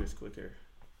computer is quicker.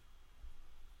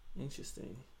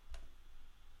 Interesting.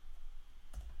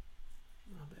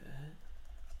 Not bad.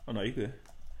 Oh no, you good.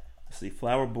 Let's see,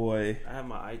 Flower Boy. I have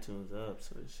my iTunes up,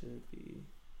 so it should be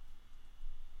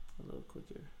a little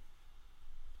quicker.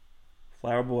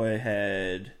 Flower Boy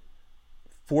had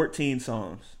 14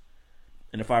 songs.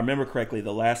 And if I remember correctly,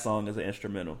 the last song is an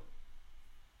instrumental.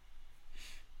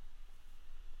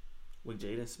 With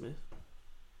Jaden Smith?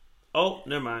 Oh,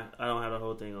 never mind. I don't have the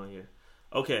whole thing on here.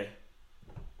 Okay.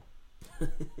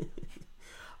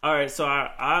 All right, so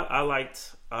I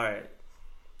liked... All right.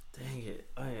 Dang it.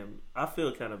 I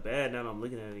feel kind of bad now that I'm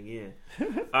looking at it again.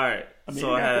 All right.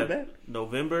 So I have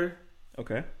November.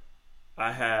 Okay.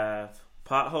 I have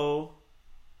Pothole.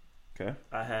 Okay.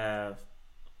 I have...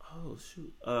 Oh,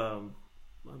 shoot.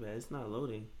 My bad. It's not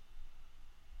loading.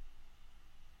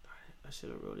 I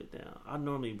should have wrote it down. I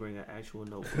normally bring an actual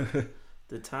notebook.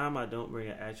 The time I don't bring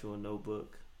an actual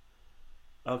notebook.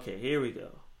 Okay, here we go.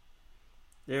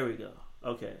 There we go.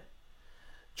 Okay.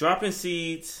 Dropping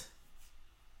Seeds,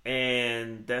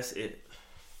 and that's it.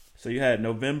 So you had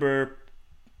November,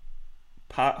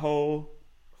 Pothole,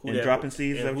 and Dropping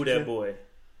Seeds. And Who That Boy.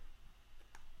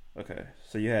 Okay,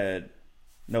 so you had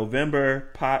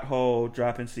November, Pothole,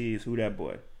 Dropping Seeds, Who That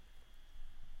Boy.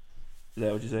 Is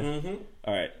that what you said? Mm-hmm.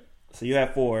 All right. So you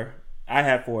have 4. I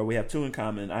had 4. We have 2 in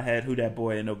common. I had Who That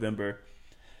Boy in November.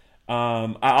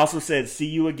 I also said See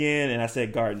You Again, and I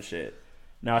said Garden Shed.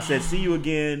 Now I said See You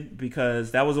Again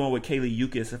because that was the one with Kaylee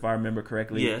Ukis, if I remember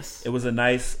correctly. Yes. It was a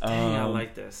nice. Dang, I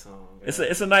like that song. It's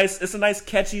a nice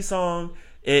catchy song.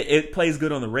 It plays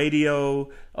good on the radio,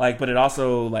 but it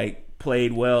also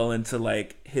played well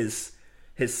into his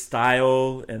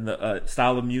style and the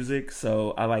style of music.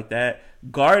 So I like that.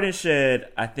 Garden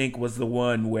Shed, I think, was the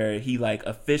one where he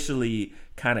officially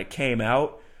kind of came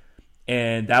out,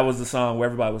 and that was the song where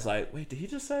everybody was like, "Wait, did he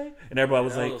just say?" And everybody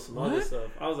was like, some "What?" Other stuff.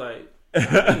 I was like, I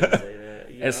didn't say that.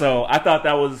 And so I thought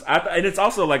that was, and it's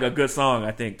also a good song,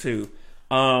 I think too.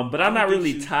 But I'm not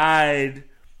really tied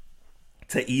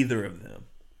to either of them.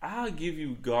 I'll give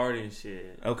you Garden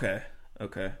Shed. Okay.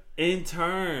 In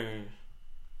turn.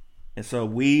 And so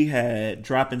we had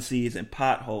Dropping Seeds and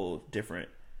Pothole different.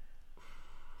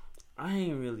 I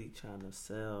ain't really trying to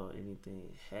sell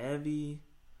anything heavy.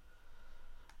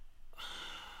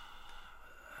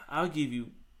 I'll give you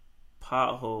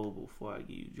Pothole before I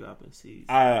give you Dropping Seeds.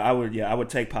 I would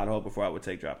take Pothole before I would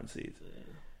take Dropping Seeds.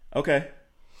 Yeah. Okay.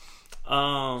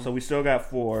 So we still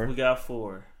got 4. We got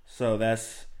 4. So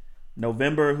that's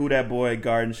November, Who That Boy,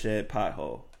 Garden Shed,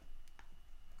 Pothole.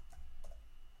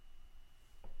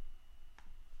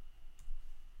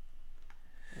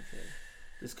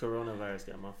 This coronavirus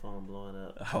got my phone blowing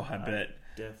up. Oh, I bet.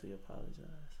 Definitely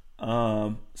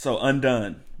apologize. So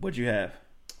Undone, what'd you have?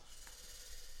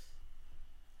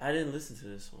 I didn't listen to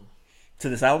this one. To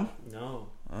this album? No.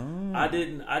 Oh. I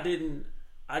didn't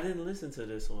listen to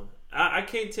this one. I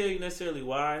can't tell you necessarily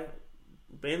why.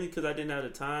 Mainly because I didn't have the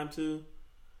time to.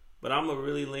 But I'm going to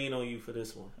really lean on you for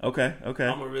this one. Okay. I'm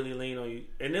going to really lean on you.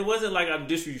 And it wasn't like I'm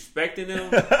disrespecting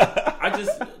them. I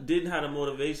just didn't have the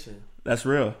motivation. That's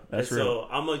real. That's real. So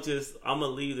I'm gonna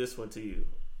leave this one to you.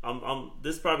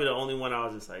 This is probably the only one I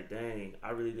was just like, dang,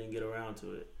 I really didn't get around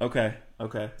to it. Okay.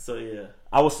 So yeah.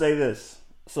 I will say this.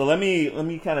 So let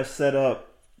me kind of set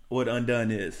up what Undone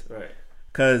is. Right.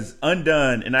 Because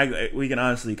Undone, and we can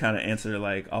honestly kind of answer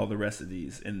all the rest of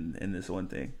these in this one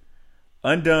thing.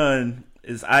 Undone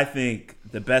is, I think,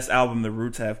 the best album the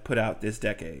Roots have put out this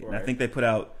decade. Right. And I think they put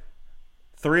out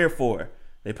 3 or 4.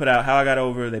 They put out How I Got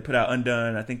Over. They put out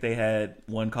Undone. I think they had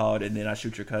one called And Then I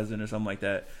Shoot Your Cousin or something like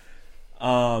that.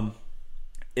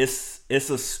 It's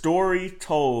a story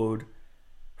told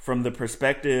from the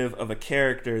perspective of a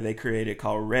character they created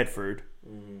called Redford.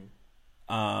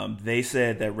 They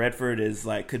said that Redford is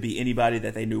like could be anybody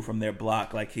that they knew from their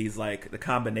block. Like he's like the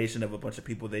combination of a bunch of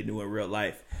people they knew in real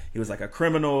life. He was like a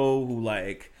criminal who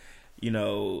like, you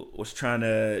know, was trying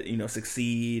to, you know,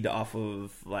 succeed off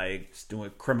of like just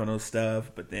doing criminal stuff,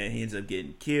 but then he ends up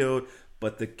getting killed.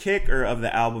 But the kicker of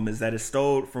the album is that it's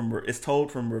told from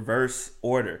reverse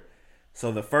order.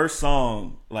 So the first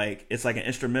song, like it's like an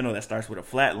instrumental that starts with a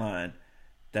flat line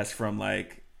that's from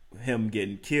like him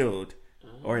getting killed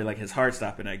or like his heart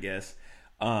stopping, I guess.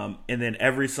 And then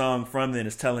every song from then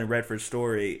is telling Redford's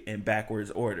story in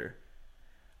backwards order.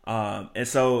 And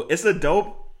so it's a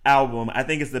dope album. I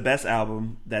think it's the best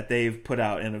album that they've put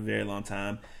out in a very long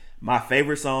time. My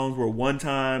favorite songs were One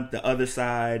Time, The Other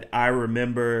Side, I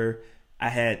Remember, I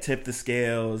had Tip the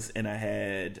Scales, and I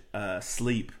had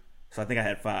Sleep. So I think I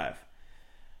had 5.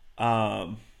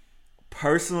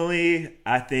 Personally,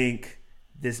 I think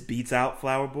this beats out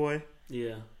Flower Boy.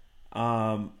 Yeah.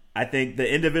 I think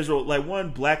the individual,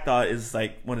 like Black Thought is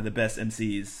like one of the best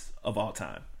MCs of all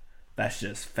time. That's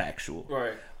just factual.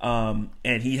 Right.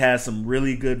 And he has some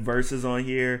really good verses on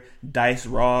here. Dice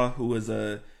Raw, who is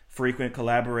a frequent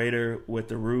collaborator with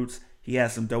The Roots, he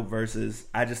has some dope verses.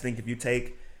 I just think if you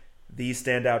take these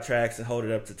standout tracks and hold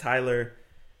it up to Tyler,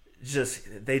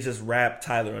 they just wrap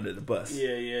Tyler under the bus.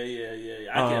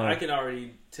 Yeah. I can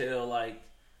already tell like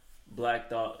Black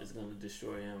Thought is gonna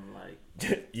destroy him like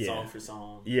song for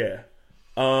song. Yeah.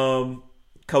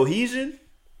 Cohesion,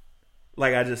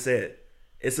 like I just said,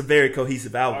 it's a very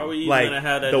cohesive album. Are we even like gonna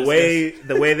have that the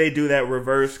way they do that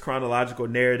reverse chronological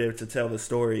narrative to tell the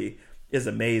story is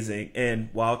amazing. And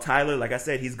while Tyler, like I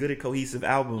said, he's good at cohesive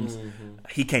albums,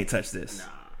 he can't touch this. Nah.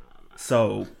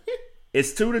 So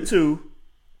it's 2-2.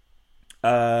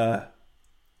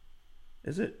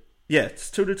 Is it? Yeah, it's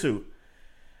 2-2.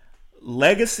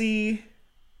 Legacy,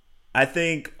 I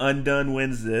think Undone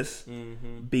wins this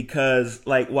because,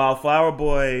 like, while Flower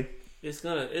Boy,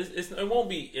 it won't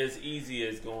be as easy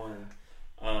as going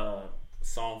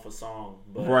song for song,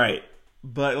 but right?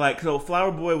 But like, so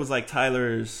Flower Boy was like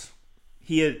Tyler's.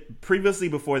 He had previously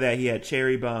before that he had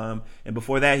Cherry Bomb, and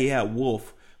before that he had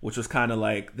Wolf, which was kind of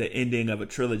like the ending of a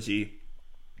trilogy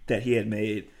that he had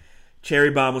made.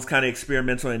 Cherry Bomb was kind of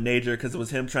experimental in nature because it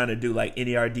was him trying to do like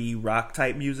NERD rock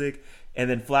type music. And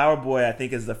then Flower Boy, I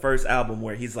think, is the first album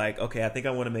where he's like, okay, I think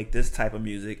I want to make this type of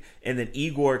music. And then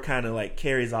Igor kind of like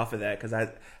carries off of that because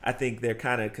I think they're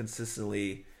kind of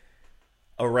consistently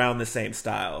around the same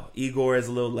style. Igor is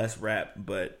a little less rap,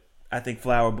 but I think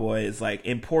Flower Boy is like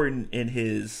important in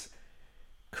his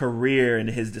career and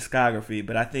his discography.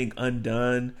 But I think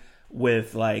Undone,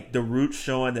 with like The Roots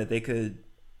showing that they could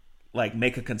like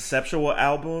make a conceptual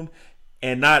album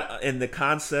and the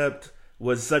concept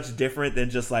was such different than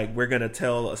just like we're gonna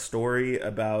tell a story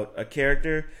about a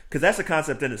character, because that's a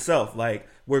concept in itself. Like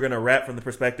we're gonna rap from the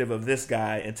perspective of this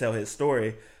guy and tell his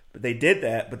story. But they did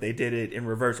that, but they did it in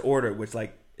reverse order, which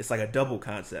like it's like a double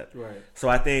concept. Right. So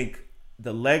I think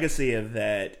the legacy of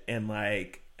that and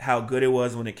like how good it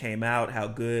was when it came out, how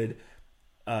good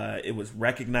it was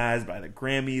recognized by the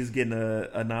Grammys, getting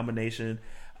a nomination.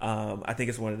 I think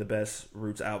it's one of the best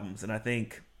Roots albums, and I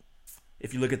think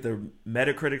if you look at the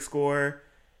Metacritic score,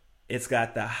 it's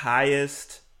got the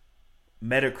highest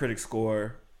Metacritic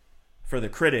score for the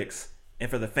critics, and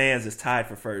for the fans, it's tied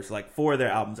for first. Like 4 of their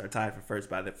albums are tied for first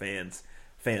by the fans.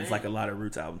 Dang. Like a lot of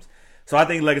Roots albums. So I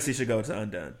think Legacy should go to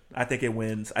Undone. I think it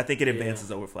wins. I think it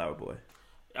advances over Flower Boy.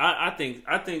 I think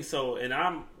so, and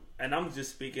I'm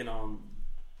just speaking on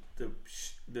the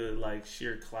like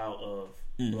sheer clout of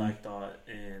Black Thought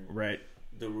and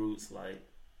the Roots. Like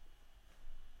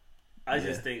I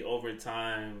just think over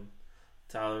time,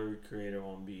 Tyler, Creator,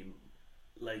 won't be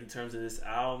like in terms of this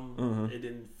album.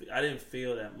 I didn't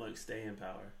feel that much staying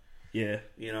power. Yeah,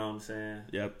 you know what I'm saying.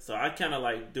 Yep. So I kind of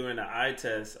like during the eye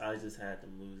test, I just had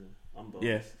them losing. I'm both.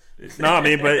 Yeah. No, I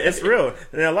mean, but it's real.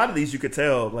 And a lot of these you could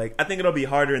tell. Like I think it'll be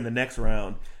harder in the next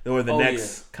round or the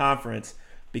next conference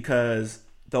because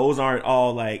those aren't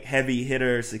all like heavy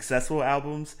hitter successful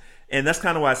albums, and that's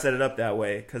kind of why I set it up that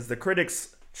way, because the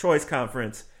Critics' Choice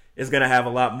Conference is going to have a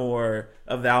lot more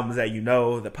of the albums that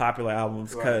the popular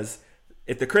albums, because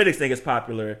if the critics think it's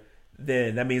popular,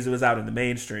 then that means it was out in the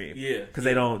mainstream. Yeah. Because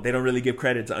they don't really give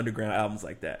credit to underground albums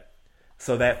like that.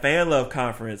 So that Fan Love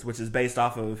Conference, which is based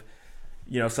off of,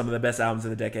 some of the best albums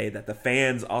of the decade that the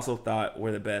fans also thought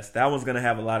were the best, that one's going to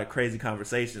have a lot of crazy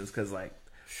conversations because, like,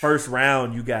 first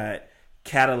round, you got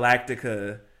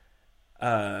Cadillactica,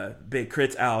 Big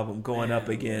Crit's album going up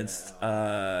against...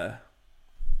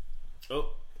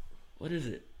 What is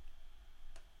it?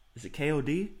 Is it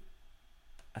KOD?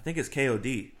 I think it's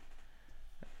KOD.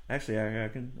 Actually, I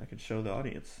can show the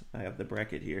audience. I have the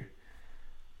bracket here.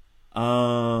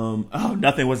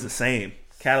 Nothing Was the Same.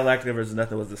 Cadillac versus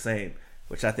Nothing Was the Same,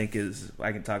 which I think is,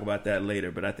 I can talk about that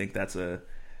later, but I think that's a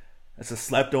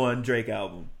slept on Drake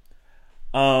album.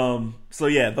 So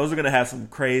yeah, those are gonna have some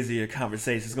crazier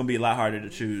conversations. It's gonna be a lot harder to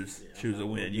choose a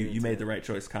win. You made the right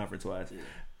choice conference wise.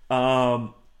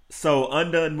 So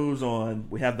Undone moves on.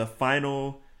 We have the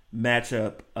final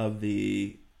matchup of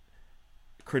the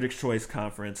Critics' Choice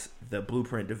Conference, the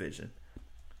Blueprint Division.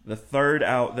 The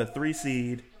 3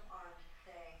 seed,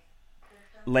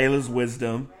 Layla's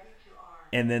Wisdom,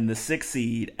 and then the 6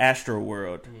 seed,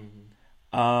 Astroworld.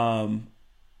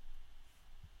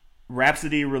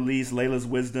 Rhapsody released Layla's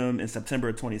Wisdom in September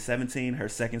of 2017, her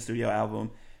second studio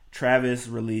album. Travis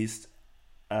released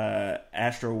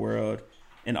Astroworld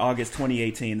in August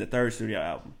 2018, the third studio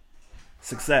album.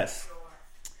 Success.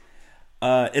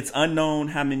 It's unknown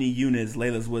how many units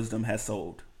Layla's Wisdom has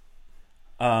sold.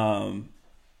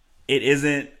 It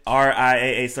isn't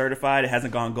RIAA certified. It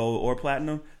hasn't gone gold or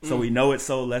platinum, so we know it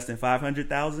sold less than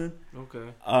 500,000.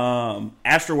 Okay.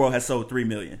 Astroworld has sold 3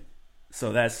 million,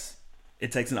 so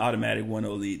it takes an automatic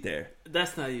 1-0 lead there.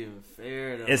 That's not even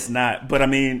fair, though. It's not, but I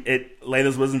mean,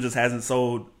 Layla's Wisdom just hasn't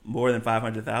sold more than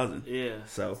 500,000. Yeah.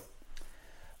 So,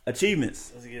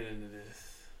 achievements. Let's get into this.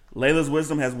 Layla's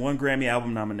Wisdom has 1 Grammy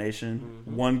album nomination,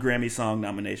 1 Grammy song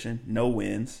nomination, no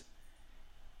wins.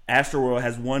 Astroworld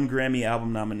has 1 Grammy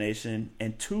album nomination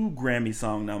and 2 Grammy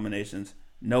song nominations,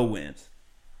 no wins.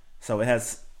 So it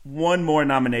has 1 more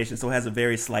nomination, so it has a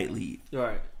very slight lead. All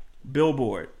right.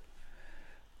 Billboard.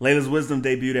 Layla's Wisdom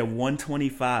debuted at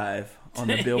 125 on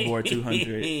the Billboard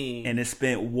 200, and it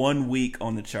spent 1 week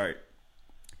on the chart.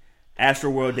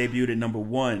 Astroworld debuted at number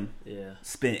 1,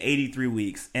 spent 83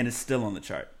 weeks, and is still on the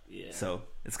chart. Yeah. So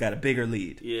it's got a bigger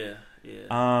lead. Yeah.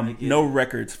 No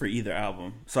records for either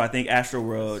album. So I think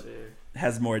Astroworld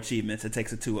has more achievements. It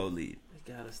takes a 2-0 lead. I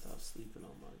gotta stop sleeping on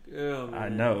my girl, man. I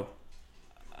know.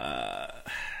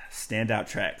 Standout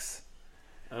tracks.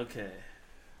 Okay.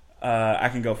 I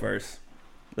can go first.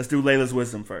 Let's do Layla's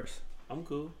Wisdom first. I'm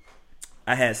cool.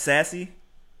 I had Sassy,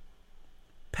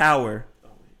 Power,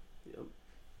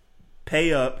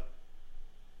 Pay Up,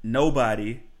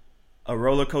 Nobody, A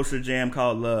Roller Coaster Jam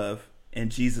Called Love,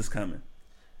 and Jesus Coming.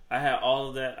 I had all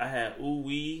of that. I had Ooh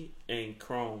Wee and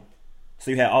Chrome.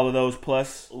 So you had all of those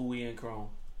plus? Ooh Wee and Chrome.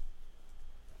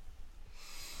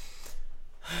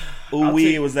 Ooh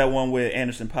Wee was that one with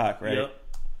Anderson .Paak, right? Yep.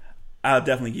 I'll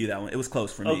definitely give you that one. It was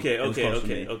close for me.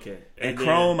 Okay. And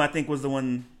Chrome, I think, was the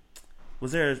one.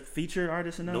 Was there a featured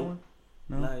artist in that one?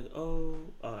 No. Like, all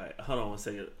right. Hold on 1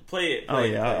 second. Play it.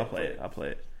 I'll play it. I'll play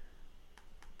it.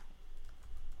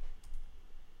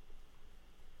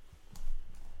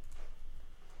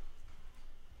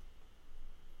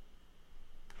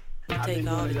 Take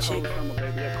all the chick.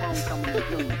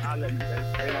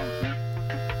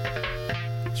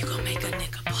 You gon' make a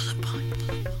nigga pull up on you.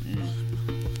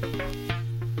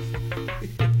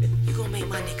 You gon' make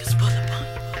my niggas pull up on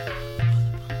you.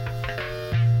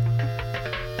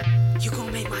 You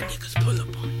gon' make my niggas pull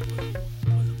up on you.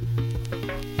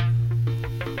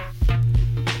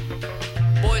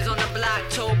 Boys on the block,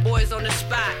 told boys on the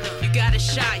spot. You got a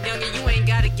shot, youngin', you ain't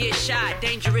gotta get shot.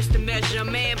 Dangerous to measure a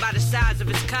man by the size of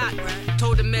his cock.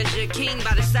 Told to measure a king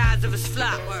by the size of his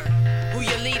flock. Who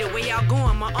your leader? Where y'all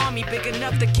going? My army big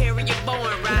enough to carry your bow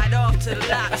and ride off to the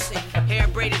locks. Hair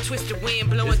braided, twisted, wind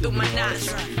blowing through my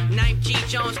knots. 9th G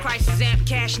Jones, crisis amp,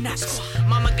 cash nuts.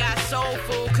 Mama got soul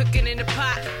food cooking in the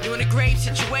pot. You in a grave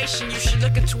situation, you should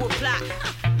look into a plot.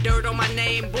 Dirt on my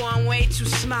name, boy, I'm way too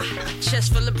smart.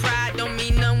 Chest full of pride, don't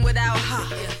mean none without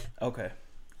her. Okay.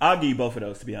 I'll give you both of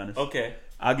those, to be honest. Okay.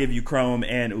 I'll give you Chrome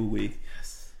and Ooh Wee.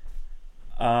 Yes.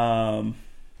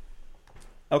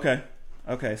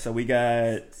 Okay, so we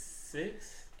got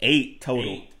 8 total.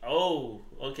 8. Oh,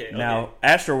 okay. Now,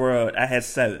 Astroworld, I had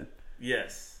 7.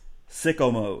 Yes.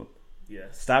 Sicko Mode.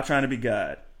 Yes. Stop Trying to Be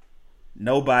God.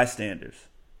 No Bystanders.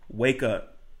 Wake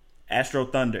Up. Astro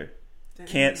Thunder. Dang.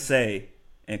 Can't Say.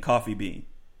 And Coffee Bean.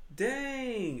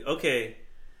 Dang. Okay.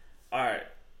 All right.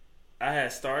 I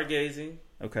had Stargazing.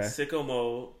 Okay. Sicko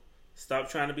Mode. Stop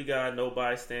Trying to Be God. No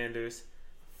Bystanders.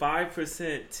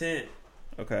 5% Tint.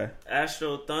 Okay.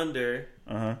 Astro Thunder.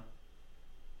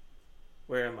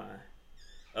 Where am I?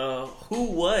 Who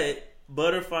What?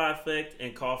 Butterfly Effect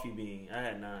and Coffee Bean. I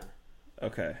had 9.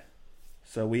 Okay.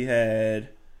 So we had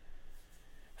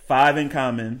 5 in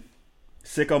common.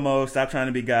 Sicko Mode, Stop Trying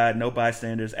to Be God, No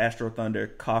Bystanders, Astro Thunder,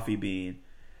 Coffee Bean.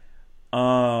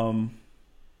 The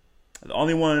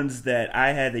only ones that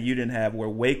I had that you didn't have were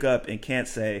Wake Up and Can't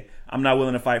Say. I'm not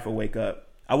willing to fight for Wake Up.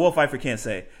 I will fight for Can't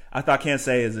Say. I thought Can't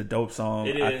Say is a dope song.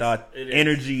 I thought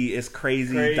Energy is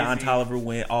crazy. Don Toliver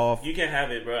went off. You can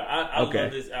have it, bro. I love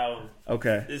this album.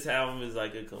 Okay. This album is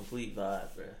like a complete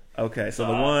vibe, bro. Okay, so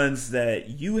the ones that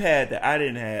you had that I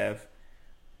didn't have,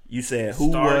 you said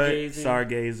Who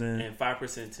Stargazing, and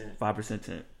 5% Tent. 5%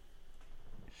 Tent.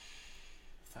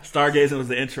 Stargazing was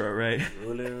the intro, right?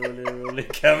 Rolling,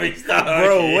 Kevin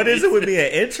Bro, what is it with me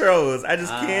at intros? I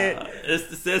just can't. It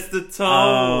sets the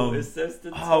tone. It sets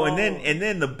the tone. Oh, and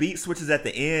then the beat switches at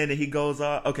the end, and he goes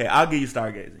off. Okay, I'll give you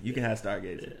Stargazing. You can have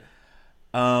Stargazing.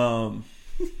 Yeah.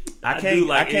 I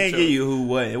can't give you Who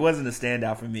What. It wasn't a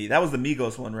standout for me. That was the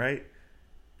Migos one, right?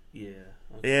 Yeah.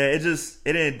 Okay. Yeah,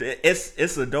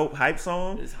 it's a dope hype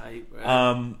song. It's hype,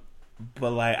 right?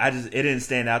 But like it didn't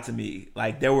stand out to me.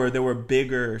 Like there were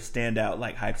bigger standout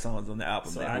like hype songs on the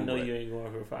album. So I know you ain't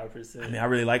going for 5%. I mean, I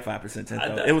really like 5% Tent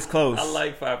though. It was close. I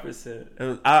like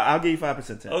 5%. I'll give you 5%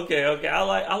 Tent. Okay. I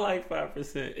like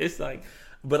 5%. It's like,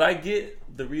 but I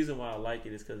get the reason why I like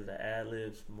it is because of the ad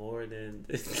libs more than.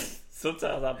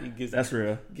 Sometimes I'll be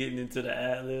getting into the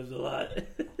ad libs a lot.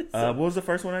 What was the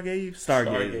first one I gave you?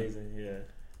 Stargazing. Yeah.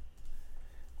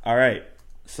 All right.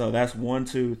 So that's 1,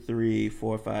 2, 3,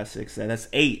 4, 5, 6, 7. That's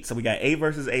 8. So we got 8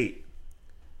 versus 8.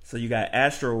 So you got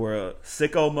Astro World,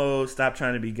 Sicko Mode, Stop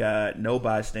Trying to Be God, No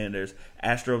Bystanders,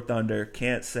 Astro Thunder,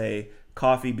 Can't Say,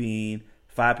 Coffee Bean,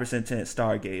 5% Tent,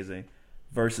 Stargazing,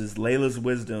 versus Layla's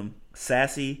Wisdom,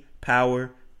 Sassy,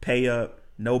 Power, Pay Up,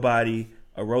 Nobody,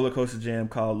 A Roller Coaster Jam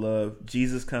Called Love,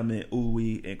 Jesus Coming, Ooh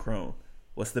Wee, and Chrome.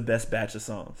 What's the best batch of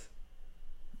songs?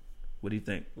 What do you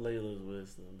think? Layla's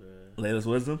Wisdom, bro. Layla's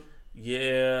Wisdom?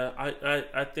 Yeah,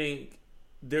 I think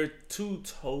they're two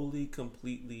totally,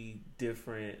 completely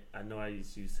different. I know I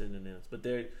used to use synonyms, but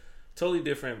they're totally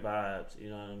different vibes.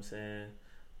 You know what I'm saying?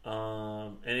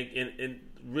 And it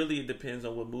really depends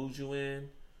on what mood you in.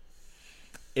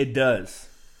 It does.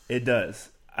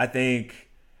 I think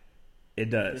it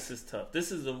does. This is tough.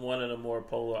 This is one of the more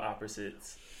polar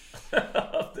opposites.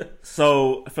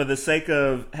 So, for the sake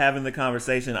of having the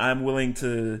conversation, I'm willing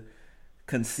to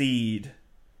concede.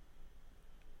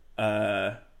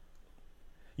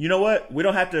 You know what? We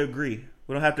don't have to agree.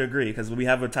 Because we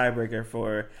have a tiebreaker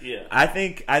for. Yeah. I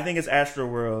think it's Astro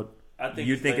World.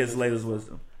 You think it's Layla's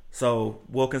Wisdom. So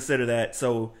we'll consider that.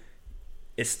 So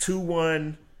it's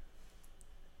 2-1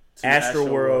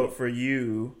 Astro World for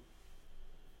you,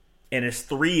 and it's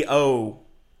 3-0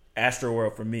 Astro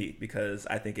World for me because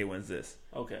I think it wins this.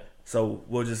 Okay. So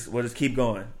we'll just keep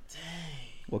going. Dang.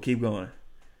 We'll keep going.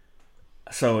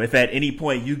 So if at any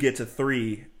point you get to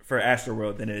 3 for Astro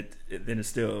World, then it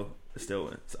still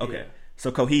wins. Okay. Yeah.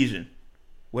 So Cohesion,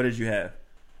 what did you have?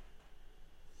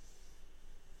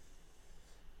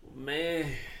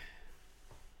 Man,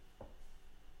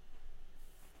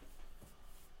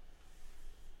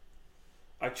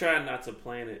 I try not to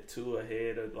plan it too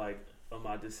ahead of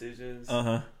my decisions.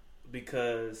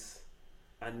 Because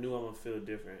I knew I'm gonna feel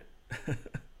different.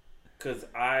 Cause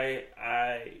I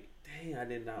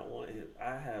did not want him.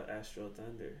 I have Astro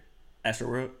Thunder. Astro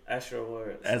World? Astro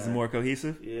World. As more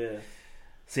cohesive? Yeah.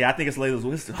 See, I think it's Layla's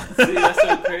Wisdom. See, that's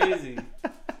so crazy.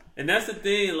 And that's the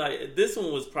thing, like, this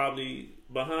one was probably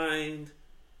behind.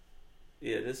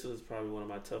 Yeah, this was probably one of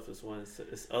my toughest ones.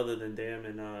 It's other than Damn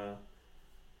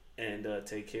and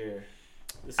Take Care.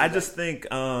 I just think,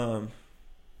 I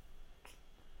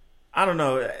don't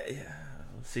know.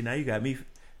 See, now you got me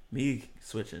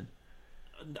switching.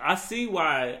 I see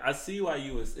why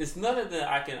you was. It's nothing that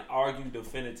I can argue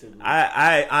definitively.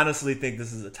 I honestly think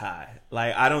this is a tie.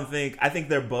 Like, I think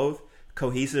they're both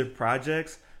cohesive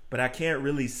projects, but I can't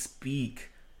really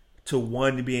speak to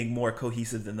one being more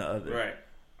cohesive than the other. Right.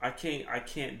 I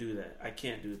can't do that. I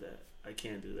can't do that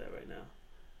right now.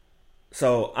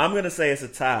 So I'm gonna say it's a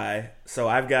tie. So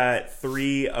I've got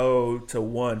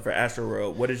 3-0-1 for Astro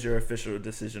World. What is your official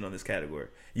decision on this category?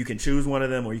 You can choose one of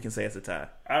them, or you can say it's a tie.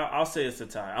 I'll say it's a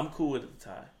tie. I'm cool with the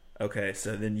tie. Okay,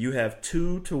 so then you have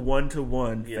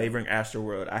 2-1 favoring Astro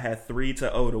World. I had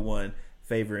 3-0-1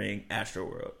 favoring Astro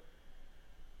World.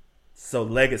 So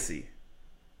Legacy.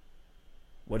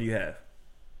 What do you have?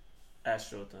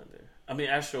 Astro Thunder. I mean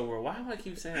Astro World. Why do I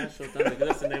keep saying Astro Thunder? Because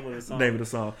that's the name of the song. Name of the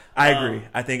song. I agree.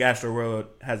 I think Astro World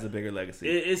has a bigger legacy.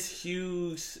 It's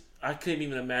huge. I couldn't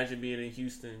even imagine being in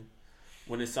Houston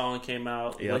when this song came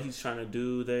out. Yep. What he's trying to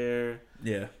do there.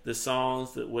 Yeah. The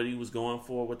songs, what he was going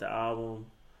for with the album.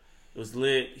 It was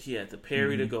lit. He had the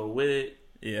Perry to go with it.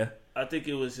 Yeah. I think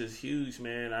it was just huge,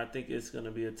 man. I think it's going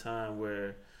to be a time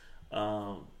where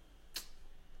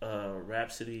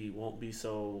Rhapsody won't be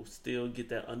so still get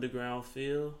that underground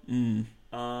feel.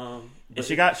 But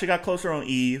she got closer on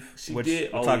Eve, which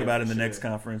we'll talk about in the next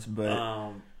conference.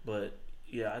 But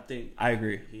yeah, I think I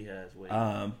agree. He has way.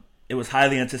 It was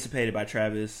highly anticipated by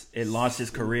Travis. It launched his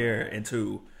career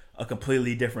into a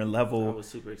completely different level. I was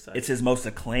super excited. It's his most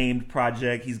acclaimed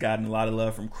project. He's gotten a lot of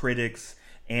love from critics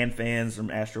and fans from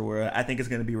Astroworld. I think it's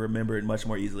going to be remembered much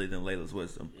more easily than Layla's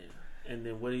Wisdom. Yeah. And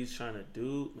then what he's trying to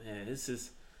do, man, it's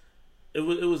just it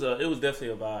was definitely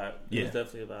a vibe. It was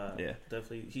definitely a vibe. Yeah.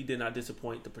 Definitely. He did not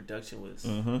disappoint. The production was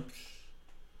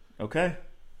Okay.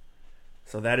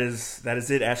 So that is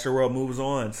it. Astroworld moves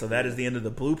on. So that is the end of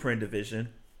the Blueprint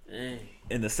division. Dang.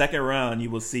 In the second round, you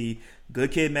will see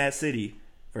Good Kid, Mad City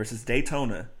versus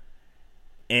Daytona,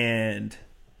 and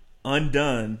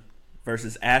Undone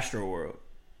versus Astroworld.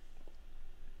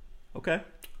 Okay.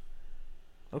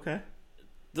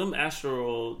 Them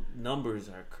Astroworld numbers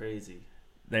are crazy.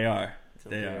 They are.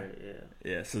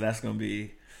 Yeah. So that's gonna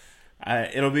be.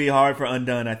 It'll be hard for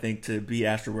Undone, I think, to beat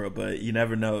Astroworld, but you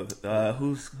never know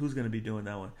who's gonna be doing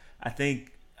that one. I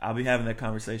think I'll be having that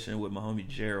conversation with my homie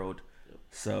Gerald.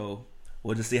 So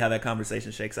we'll just see how that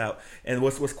conversation shakes out. And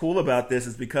what's cool about this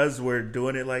is because we're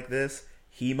doing it like this,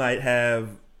 he might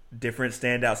have different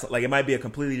standouts. Like it might be a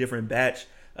completely different batch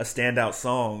of standout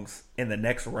songs in the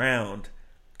next round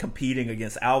competing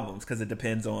against albums because it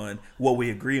depends on what we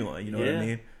agree on. You know what I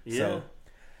mean? Yeah. So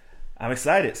I'm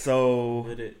excited.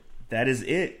 So that is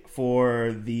it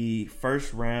for the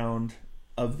first round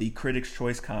of the Critics'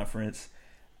 Choice Conference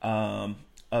of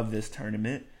this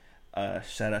tournament.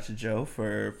 Shout out to Joe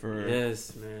for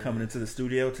coming into the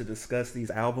studio to discuss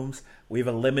these albums. We've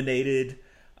eliminated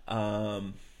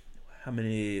how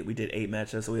many? We did 8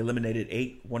 matchups, so we eliminated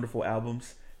 8 wonderful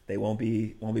albums. They won't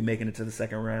be making it to the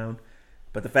second round,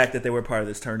 but the fact that they were part of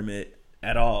this tournament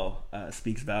at all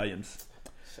speaks volumes.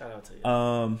 Shout out to you.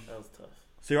 That was tough.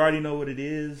 So you already know what it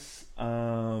is.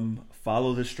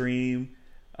 Follow the stream.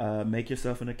 Make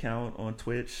yourself an account on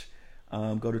Twitch.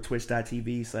 Go to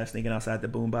twitch.tv/thinking outside the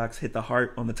boombox. Hit the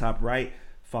heart on the top right.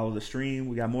 Follow the stream.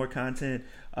 We got more content.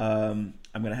 I'm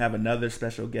going to have another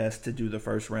special guest to do the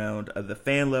first round of the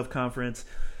Fan Love Conference.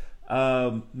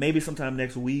 Maybe sometime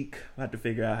next week. I'll have to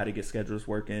figure out how to get schedules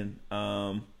working.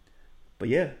 But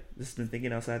yeah, this has been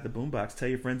Thinking Outside the Boombox. Tell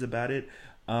your friends about it.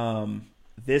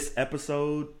 This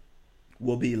episode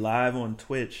will be live on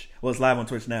Twitch. Well, it's live on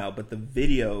Twitch now, but the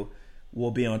video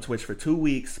will be on Twitch for 2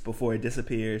 weeks before it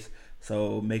disappears.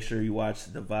 So make sure you watch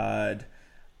the VOD.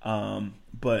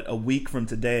 But a week from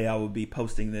today, I will be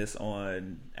posting this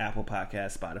on Apple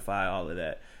Podcasts, Spotify, all of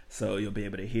that. So you'll be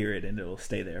able to hear it and it'll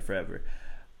stay there forever.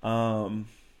 So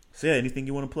yeah, anything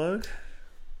you want to plug?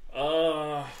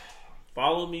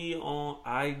 Follow me on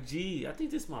IG. I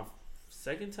think this is my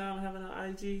second time having an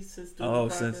IG since doing the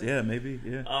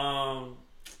podcast.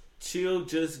 Chill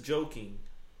Just Joking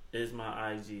is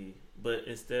my IG, but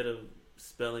instead of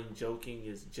spelling joking,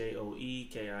 it's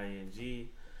JOEKING.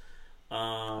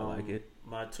 I like it.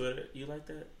 My Twitter, you like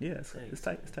that? Yeah, it's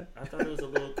tight. I thought it was a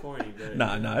little corny, but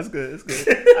nah, it's good.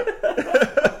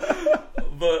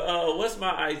 But what's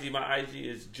my IG? My IG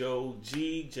is Joe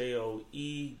G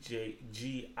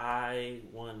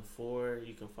JoeGi14.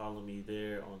 You can follow me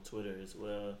there on Twitter as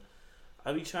well.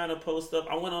 I be trying to post stuff.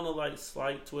 I went on a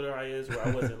slight Twitter hiatus where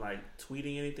I wasn't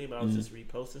tweeting anything, but I was just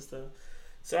reposting stuff.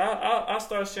 So I'll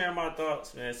start sharing my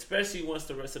thoughts, man, especially once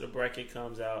the rest of the bracket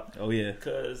comes out. Oh, yeah.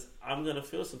 Because I'm going to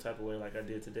feel some type of way like I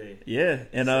did today. Yeah,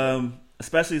 and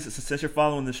especially since you're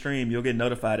following the stream, you'll get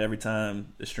notified every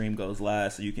time the stream goes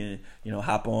live, so you can,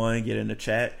 hop on, get in the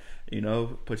chat,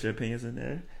 put your opinions in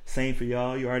there. Same for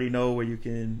y'all. You already know where you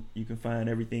can find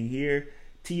everything here.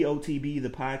 TOTB,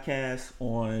 the podcast,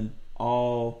 on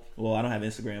all, well, I don't have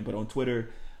Instagram, but on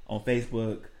Twitter, on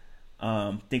Facebook.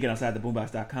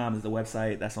 ThinkingOutsideTheBoombox.com is the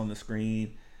website that's on the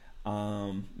screen.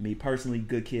 Me personally,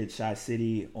 Good Kid, Shy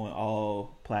City on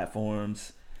all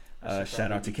platforms.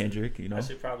 Shout out to Kendrick. I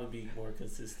should probably be more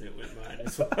consistent with mine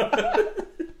as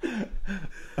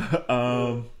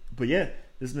well. But yeah,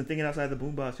 this has been Thinking Outside the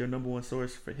Boombox, your number one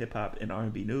source for hip hop and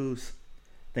R&B news.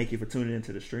 Thank you for tuning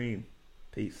into the stream.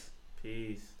 Peace.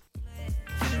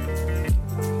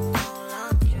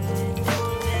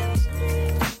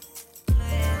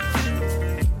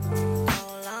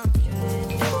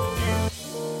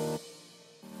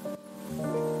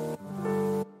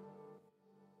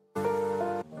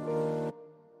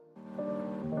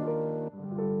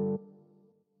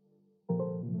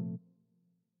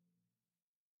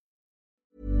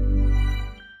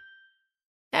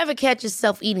 Ever catch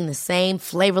yourself eating the same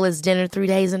flavorless dinner 3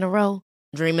 days in a row?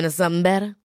 Dreaming of something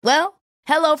better? Well,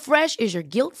 HelloFresh is your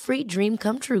guilt-free dream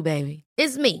come true, baby.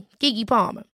 It's me, Keke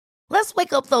Palmer. Let's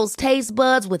wake up those taste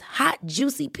buds with hot,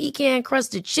 juicy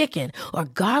pecan-crusted chicken or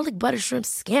garlic butter shrimp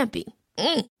scampi.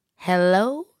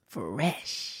 Hello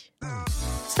Fresh.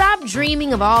 Stop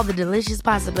dreaming of all the delicious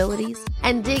possibilities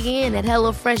and dig in at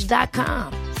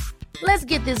HelloFresh.com. Let's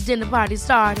get this dinner party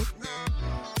started.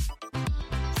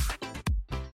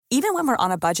 Even when we're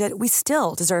on a budget, we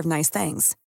still deserve nice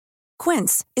things.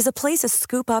 Quince is a place to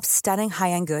scoop up stunning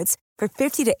high-end goods for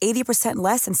 50 to 80%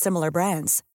 less than similar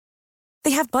brands.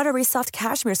 They have buttery soft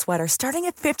cashmere sweaters starting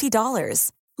at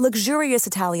 $50, luxurious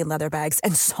Italian leather bags,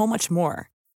 and so much more.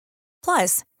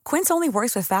 Plus, Quince only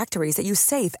works with factories that use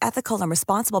safe, ethical, and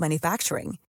responsible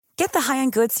manufacturing. Get the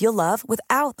high-end goods you'll love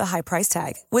without the high price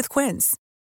tag with Quince.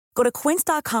 Go to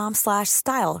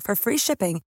quince.com/style for free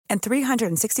shipping and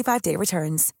 365-day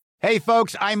returns. Hey,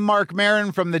 folks, I'm Mark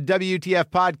Maron from the WTF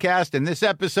Podcast, and this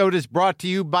episode is brought to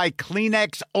you by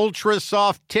Kleenex Ultra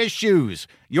Soft Tissues,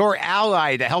 your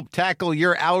ally to help tackle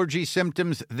your allergy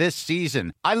symptoms this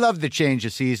season. I love the change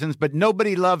of seasons, but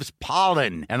nobody loves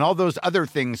pollen and all those other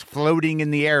things floating in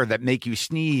the air that make you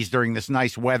sneeze during this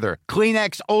nice weather.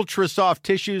 Kleenex Ultra Soft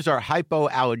Tissues are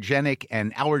hypoallergenic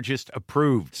and allergist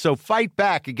approved, so fight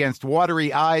back against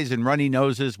watery eyes and runny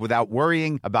noses without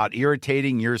worrying about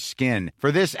irritating your skin.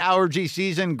 For this allergy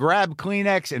season, grab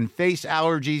Kleenex and face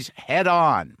allergies head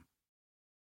on.